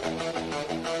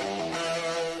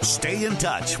 Stay in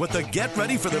touch with the Get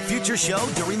Ready for the Future show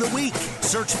during the week.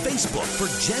 Search Facebook for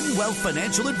Gen Wealth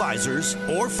Financial Advisors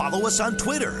or follow us on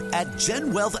Twitter at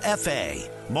Gen Wealth FA.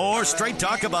 More straight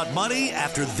talk about money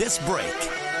after this break.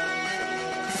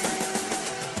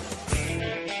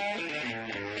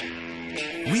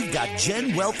 We've got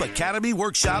Gen Wealth Academy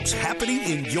workshops happening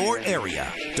in your area.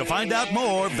 To find out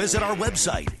more, visit our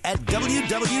website at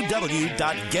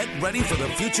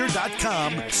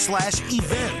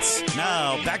www.getreadyforthefuture.com/events.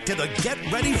 Now, back to the Get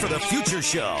Ready for the Future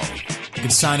show. You can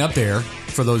sign up there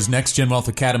for those next Gen Wealth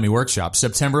Academy workshops.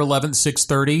 September 11th,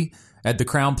 6:30 at the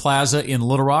Crown Plaza in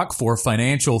Little Rock for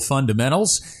financial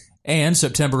fundamentals. And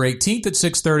September 18th at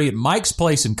 6:30 at Mike's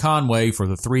Place in Conway for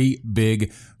the 3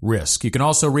 Big Risk. You can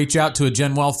also reach out to a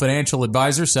Gen Wealth financial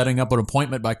advisor, setting up an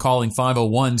appointment by calling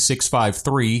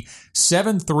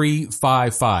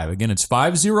 501-653-7355. Again, it's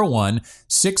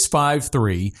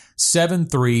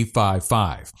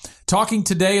 501-653-7355. Talking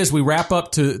today as we wrap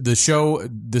up to the show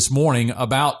this morning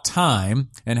about time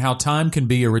and how time can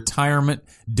be a retirement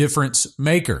difference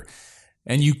maker.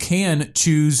 And you can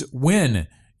choose when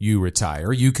you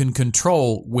retire. You can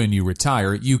control when you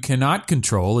retire. You cannot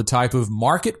control the type of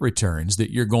market returns that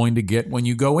you're going to get when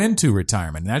you go into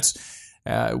retirement. And that's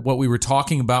what we were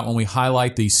talking about when we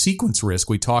highlight the sequence risk.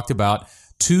 We talked about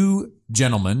two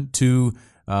gentlemen, two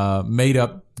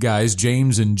made-up guys,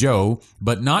 James and Joe,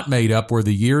 but not made up were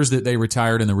the years that they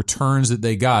retired and the returns that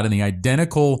they got, and the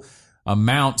identical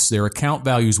amounts, their account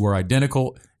values were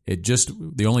identical.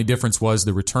 The only difference was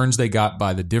the returns they got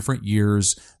by the different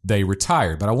years they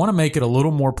retired. But I want to make it a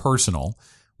little more personal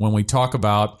when we talk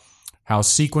about how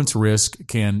sequence risk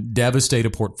can devastate a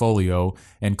portfolio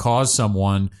and cause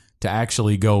someone to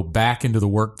actually go back into the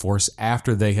workforce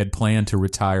after they had planned to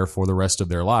retire for the rest of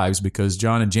their lives, because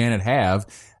John and Janet have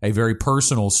a very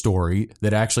personal story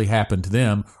that actually happened to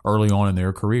them early on in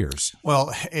their careers.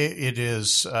 Well, it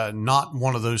is not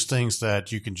one of those things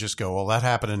that you can just go, well, that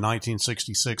happened in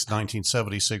 1966,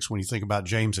 1976. When you think about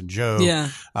James and Joe,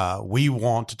 we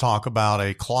want to talk about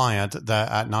a client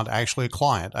that, not actually a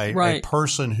client, a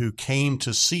person who came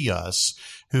to see us,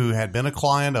 who had been a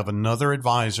client of another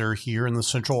advisor here in the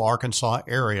Central Arkansas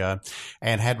area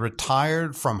and had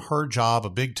retired from her job, a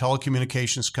big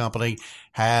telecommunications company,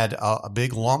 had a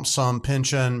big lump sum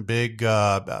pension, big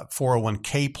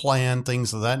 401k plan,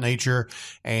 things of that nature.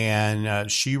 And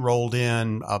she rolled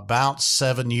in about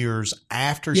 7 years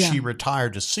after she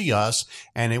retired to see us.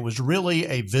 And it was really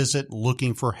a visit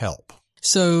looking for help.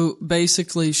 So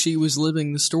basically she was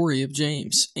living the story of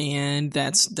James, and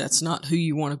that's not who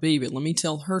you want to be, but let me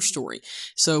tell her story.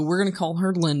 So we're going to call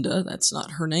her Linda. That's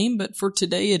not her name, but for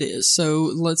today it is.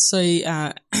 So let's say,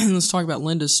 let's talk about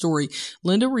Linda's story.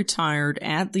 Linda retired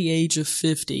at the age of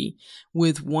 50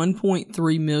 with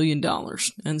 $1.3 million.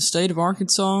 In the state of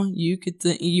Arkansas, you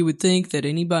would think that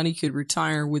anybody could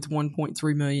retire with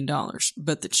 $1.3 million.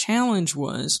 But the challenge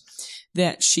was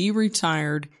that she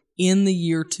retired in the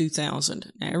year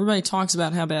 2000. Now, everybody talks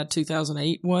about how bad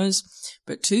 2008 was,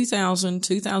 but 2000,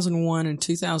 2001, and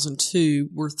 2002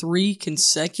 were 3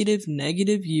 consecutive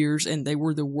negative years, and they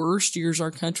were the worst years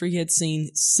our country had seen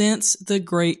since the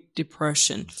Great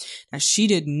Depression. Now, she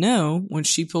didn't know when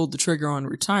she pulled the trigger on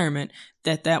retirement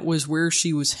that was where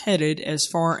she was headed as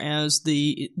far as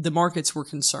the markets were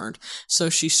concerned. So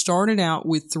she started out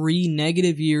with 3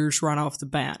 negative years right off the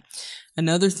bat.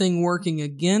 Another thing working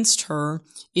against her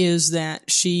is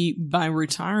that she, by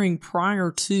retiring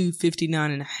prior to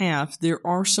 59 and a half, there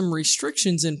are some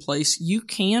restrictions in place. You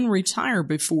can retire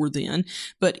before then,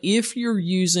 but if you're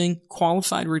using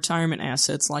qualified retirement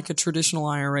assets like a traditional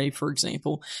IRA, for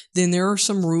example, then there are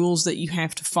some rules that you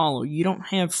have to follow. You don't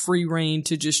have free rein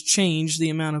to just change the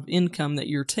amount of income that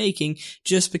you're taking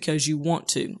just because you want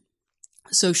to.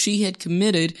 So she had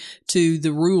committed to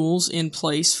the rules in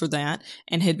place for that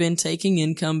and had been taking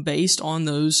income based on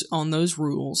those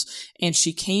rules. And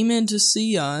she came in to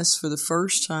see us for the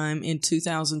first time in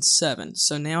 2007.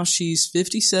 So now she's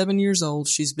 57 years old.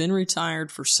 She's been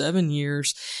retired for 7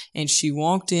 years, and she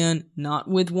walked in not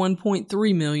with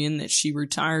 $1.3 million that she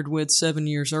retired with 7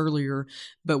 years earlier,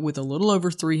 but with a little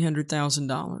over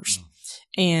 $300,000.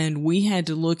 And we had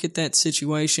to look at that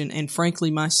situation, and frankly,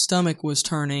 my stomach was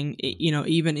turning,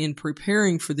 even in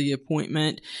preparing for the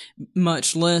appointment,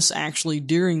 much less actually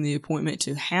during the appointment,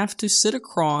 to have to sit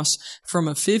across from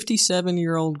a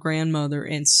 57-year-old grandmother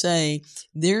and say,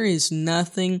 there is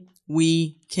nothing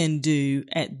we can do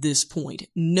at this point,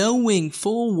 knowing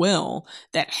full well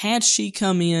that had she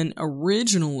come in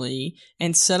originally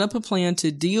and set up a plan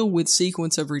to deal with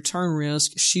sequence of return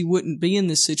risk, she wouldn't be in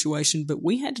this situation. But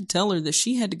we had to tell her that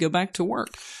she had to go back to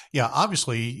work. Yeah,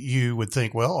 obviously you would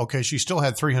think, well, okay, she still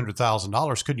had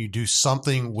 $300,000. Couldn't you do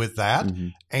something with that? Mm-hmm.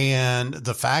 And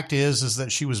the fact is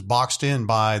that she was boxed in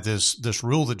by this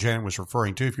rule that Janet was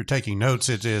referring to. If you're taking notes,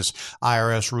 it is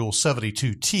IRS Rule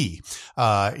 72T.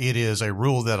 It is a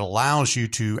rule that allows you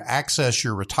to access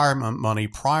your retirement money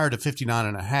prior to 59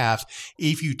 and a half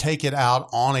if you take it out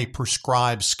on a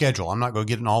prescribed schedule. I'm not going to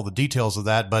get into all the details of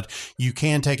that, but you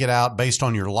can take it out based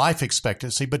on your life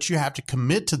expectancy, but you have to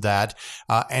commit to that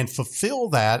and fulfill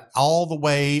that all the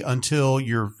way until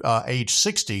you're age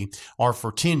 60, or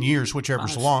for 10 years,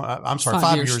 whichever's long. I'm sorry,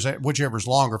 5 years, whichever's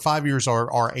longer. 5 years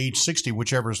or age 60,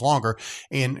 whichever is longer.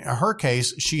 In her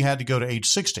case, she had to go to age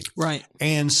 60. Right.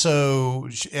 And so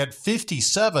at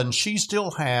 57, she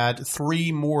still had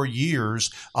 3 more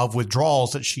years of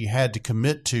withdrawals that she had to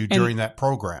commit to during that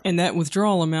program. And that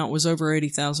withdrawal amount was over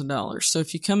 $80,000. So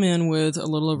if you come in with a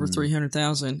little over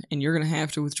 $300,000 and you're going to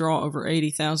have to withdraw over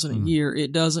 $80,000 a year,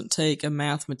 it doesn't take a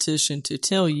mathematician to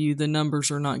tell you the numbers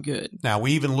are not good. Now,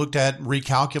 we even looked at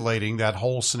recalculating that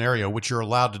whole scenario, which you're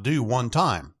allowed to do one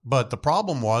time. But the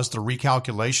problem was the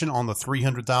recalculation on the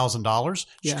 $300,000.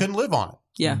 She couldn't live on it.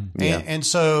 Yeah. And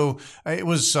so it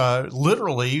was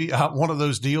literally one of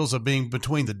those deals of being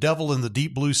between the devil and the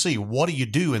deep blue sea. What do you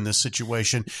do in this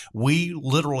situation? We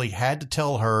literally had to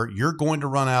tell her, you're going to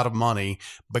run out of money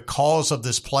because of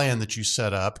this plan that you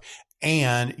set up,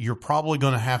 and you're probably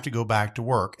going to have to go back to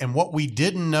work. And what we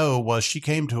didn't know was she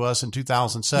came to us in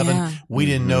 2007. Yeah. We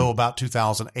didn't know about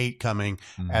 2008 coming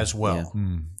as well.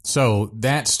 Yeah. So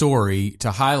that story,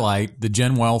 to highlight the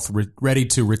Gen Wealth Ready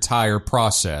to Retire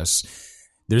process,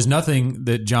 there's nothing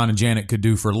that John and Janet could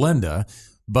do for Linda.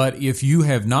 But if you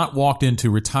have not walked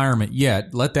into retirement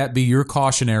yet, let that be your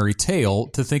cautionary tale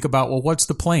to think about, well, what's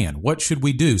the plan? What should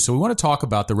we do? So we want to talk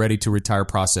about the Ready to Retire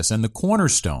process. And the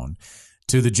cornerstone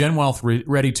to the Gen Wealth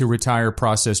Ready to Retire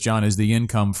process, John, is the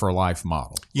income for life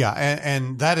model. Yeah,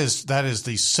 and that is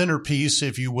the centerpiece,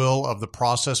 if you will, of the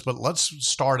process. But let's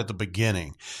start at the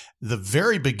beginning. The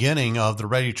very beginning of the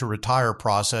Ready to Retire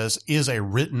process is a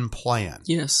written plan.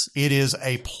 Yes. It is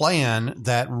a plan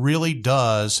that really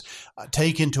does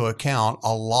take into account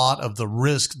a lot of the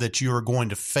risk that you are going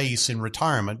to face in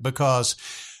retirement, because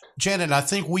Janet, I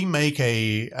think we make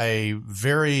a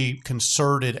very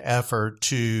concerted effort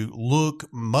to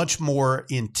look much more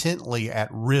intently at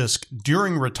risk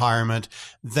during retirement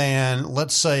than,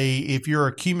 let's say, if you're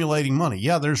accumulating money.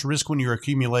 Yeah, there's risk when you're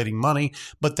accumulating money,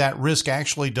 but that risk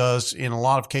actually does, in a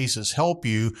lot of cases, help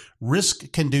you.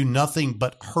 Risk can do nothing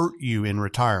but hurt you in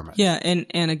retirement. Yeah,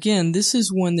 and again, this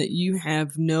is one that you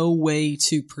have no way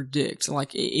to predict.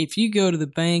 Like, if you go to the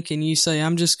bank and you say,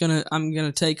 I'm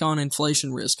gonna take on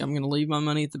inflation risk, I'm going to leave my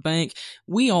money at the bank.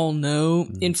 We all know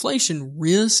inflation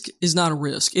risk is not a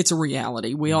risk. It's a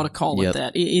reality. We ought to call it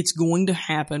that. It's going to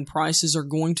happen. Prices are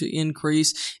going to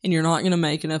increase, and you're not going to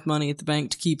make enough money at the bank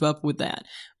to keep up with that.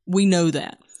 We know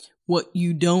that. What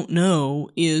you don't know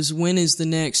is, when is the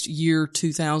next year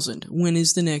 2000? When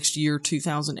is the next year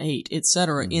 2008, et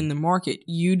cetera, in the market?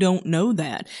 You don't know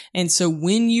that. And so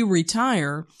when you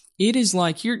retire, it is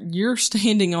like you're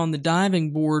standing on the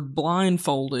diving board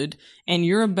blindfolded and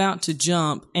you're about to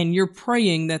jump and you're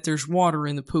praying that there's water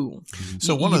in the pool.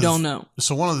 So you don't know.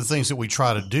 So one of the things that we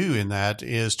try to do in that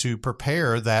is to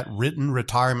prepare that written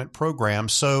retirement program.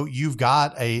 So you've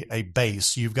got a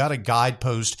base, you've got a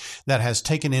guidepost that has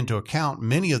taken into account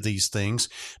many of these things,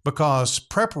 because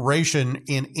preparation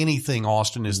in anything,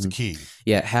 Austin, is the key.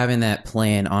 Yeah, having that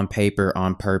plan on paper,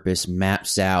 on purpose,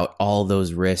 maps out all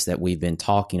those risks that we've been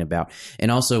talking about. And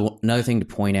also, another thing to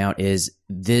point out is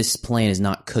this plan is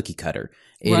not cookie cutter.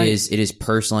 It is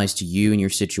personalized to you and your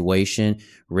situation,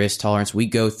 risk tolerance. We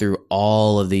go through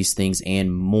all of these things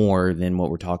and more than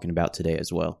what we're talking about today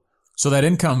as well. So that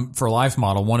income for life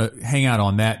model, want to hang out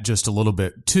on that just a little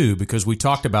bit too, because we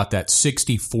talked about that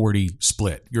 60-40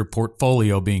 split, your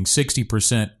portfolio being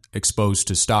 60% exposed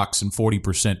to stocks and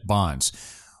 40% bonds.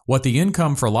 What the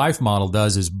income for life model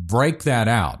does is break that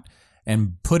out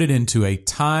and put it into a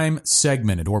time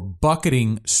segmented or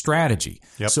bucketing strategy.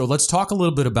 Yep. So let's talk a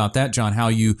little bit about that, John, how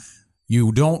you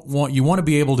want to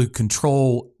be able to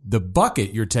control the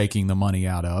bucket you're taking the money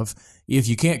out of. If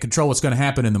you can't control what's going to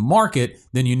happen in the market,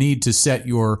 then you need to set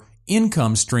your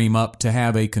income stream up to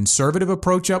have a conservative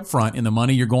approach up front in the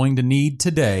money you're going to need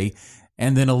today,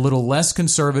 and then a little less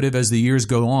conservative as the years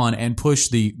go on, and push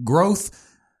the growth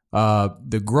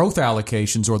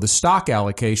allocations or the stock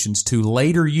allocations to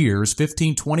later years,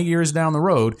 15, 20 years down the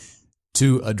road,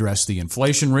 to address the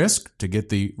inflation risk, to get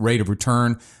the rate of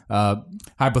return,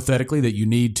 hypothetically, that you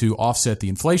need to offset the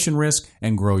inflation risk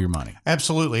and grow your money.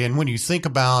 Absolutely. And when you think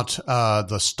about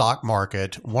the stock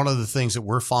market, one of the things that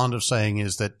we're fond of saying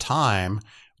is that time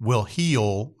will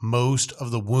heal most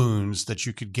of the wounds that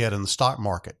you could get in the stock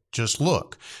market. Just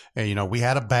look, we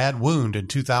had a bad wound in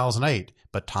 2008,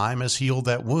 but time has healed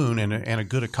that wound, and a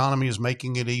good economy is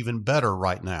making it even better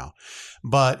right now.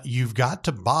 But you've got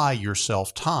to buy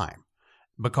yourself time,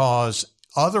 because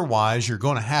otherwise you're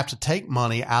going to have to take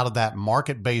money out of that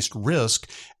market-based risk,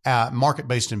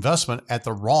 market-based investment at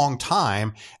the wrong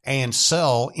time and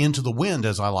sell into the wind,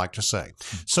 as I like to say.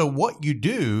 So what you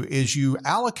do is you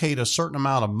allocate a certain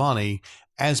amount of money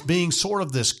as being sort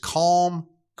of this calm,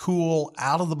 cool,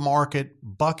 out of the market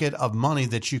bucket of money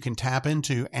that you can tap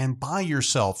into and buy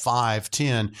yourself 5,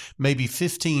 10, maybe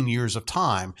 15 years of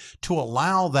time to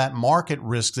allow that market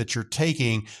risk that you're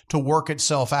taking to work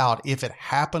itself out if it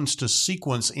happens to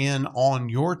sequence in on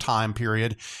your time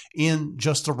period in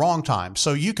just the wrong time.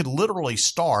 So you could literally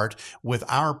start with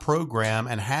our program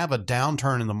and have a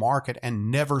downturn in the market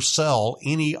and never sell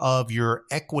any of your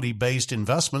equity-based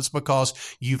investments, because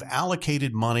you've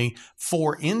allocated money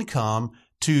for income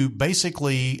to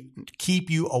basically keep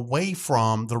you away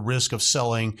from the risk of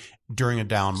selling during a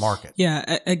down market.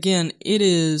 Yeah, again, it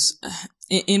is,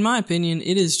 in my opinion,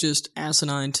 it is just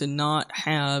asinine to not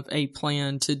have a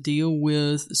plan to deal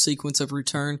with the sequence of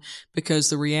return, because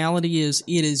the reality is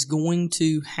it is going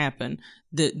to happen.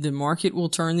 The market will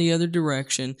turn the other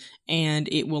direction, and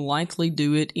it will likely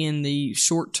do it in the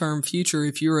short-term future.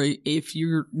 If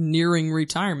you're nearing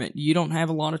retirement, you don't have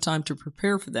a lot of time to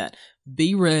prepare for that.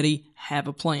 Be ready, have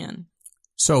a plan.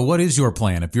 So what is your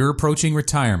plan? If you're approaching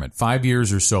retirement, 5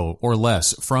 years or so or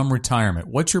less from retirement,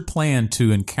 what's your plan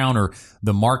to encounter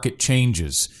the market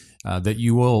changes that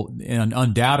you will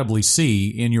undoubtedly see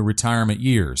in your retirement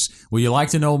years? Would you like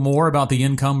to know more about the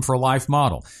Income for Life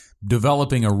model?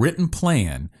 Developing a written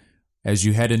plan as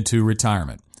you head into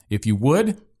retirement. If you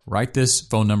would, write this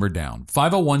phone number down,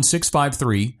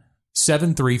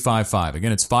 501-653-7355.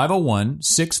 Again, it's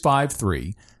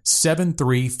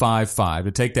 501-653-7355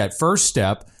 to take that first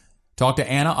step. Talk to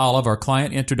Anna Olive, our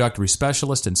client introductory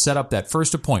specialist, and set up that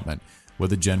first appointment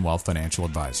with a Gen Wealth financial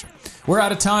advisor. We're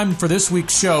out of time for this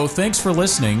week's show. Thanks for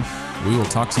listening. We will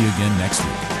talk to you again next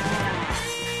week.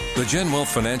 The Gen Wealth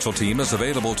Financial Team is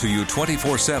available to you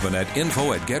 24/7 at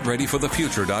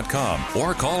info@getreadyforthefuture.com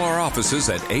or call our offices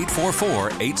at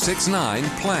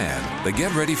 844-869-PLAN. The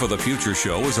Get Ready for the Future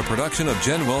show is a production of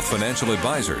Gen Wealth Financial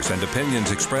Advisors, and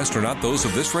opinions expressed are not those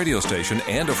of this radio station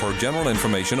and are for general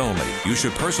information only. You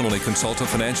should personally consult a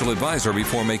financial advisor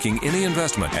before making any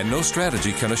investment, and no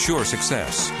strategy can assure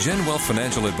success. Gen Wealth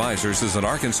Financial Advisors is an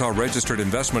Arkansas registered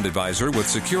investment advisor with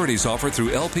securities offered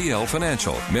through LPL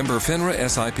Financial, member FINRA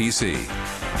SIPC.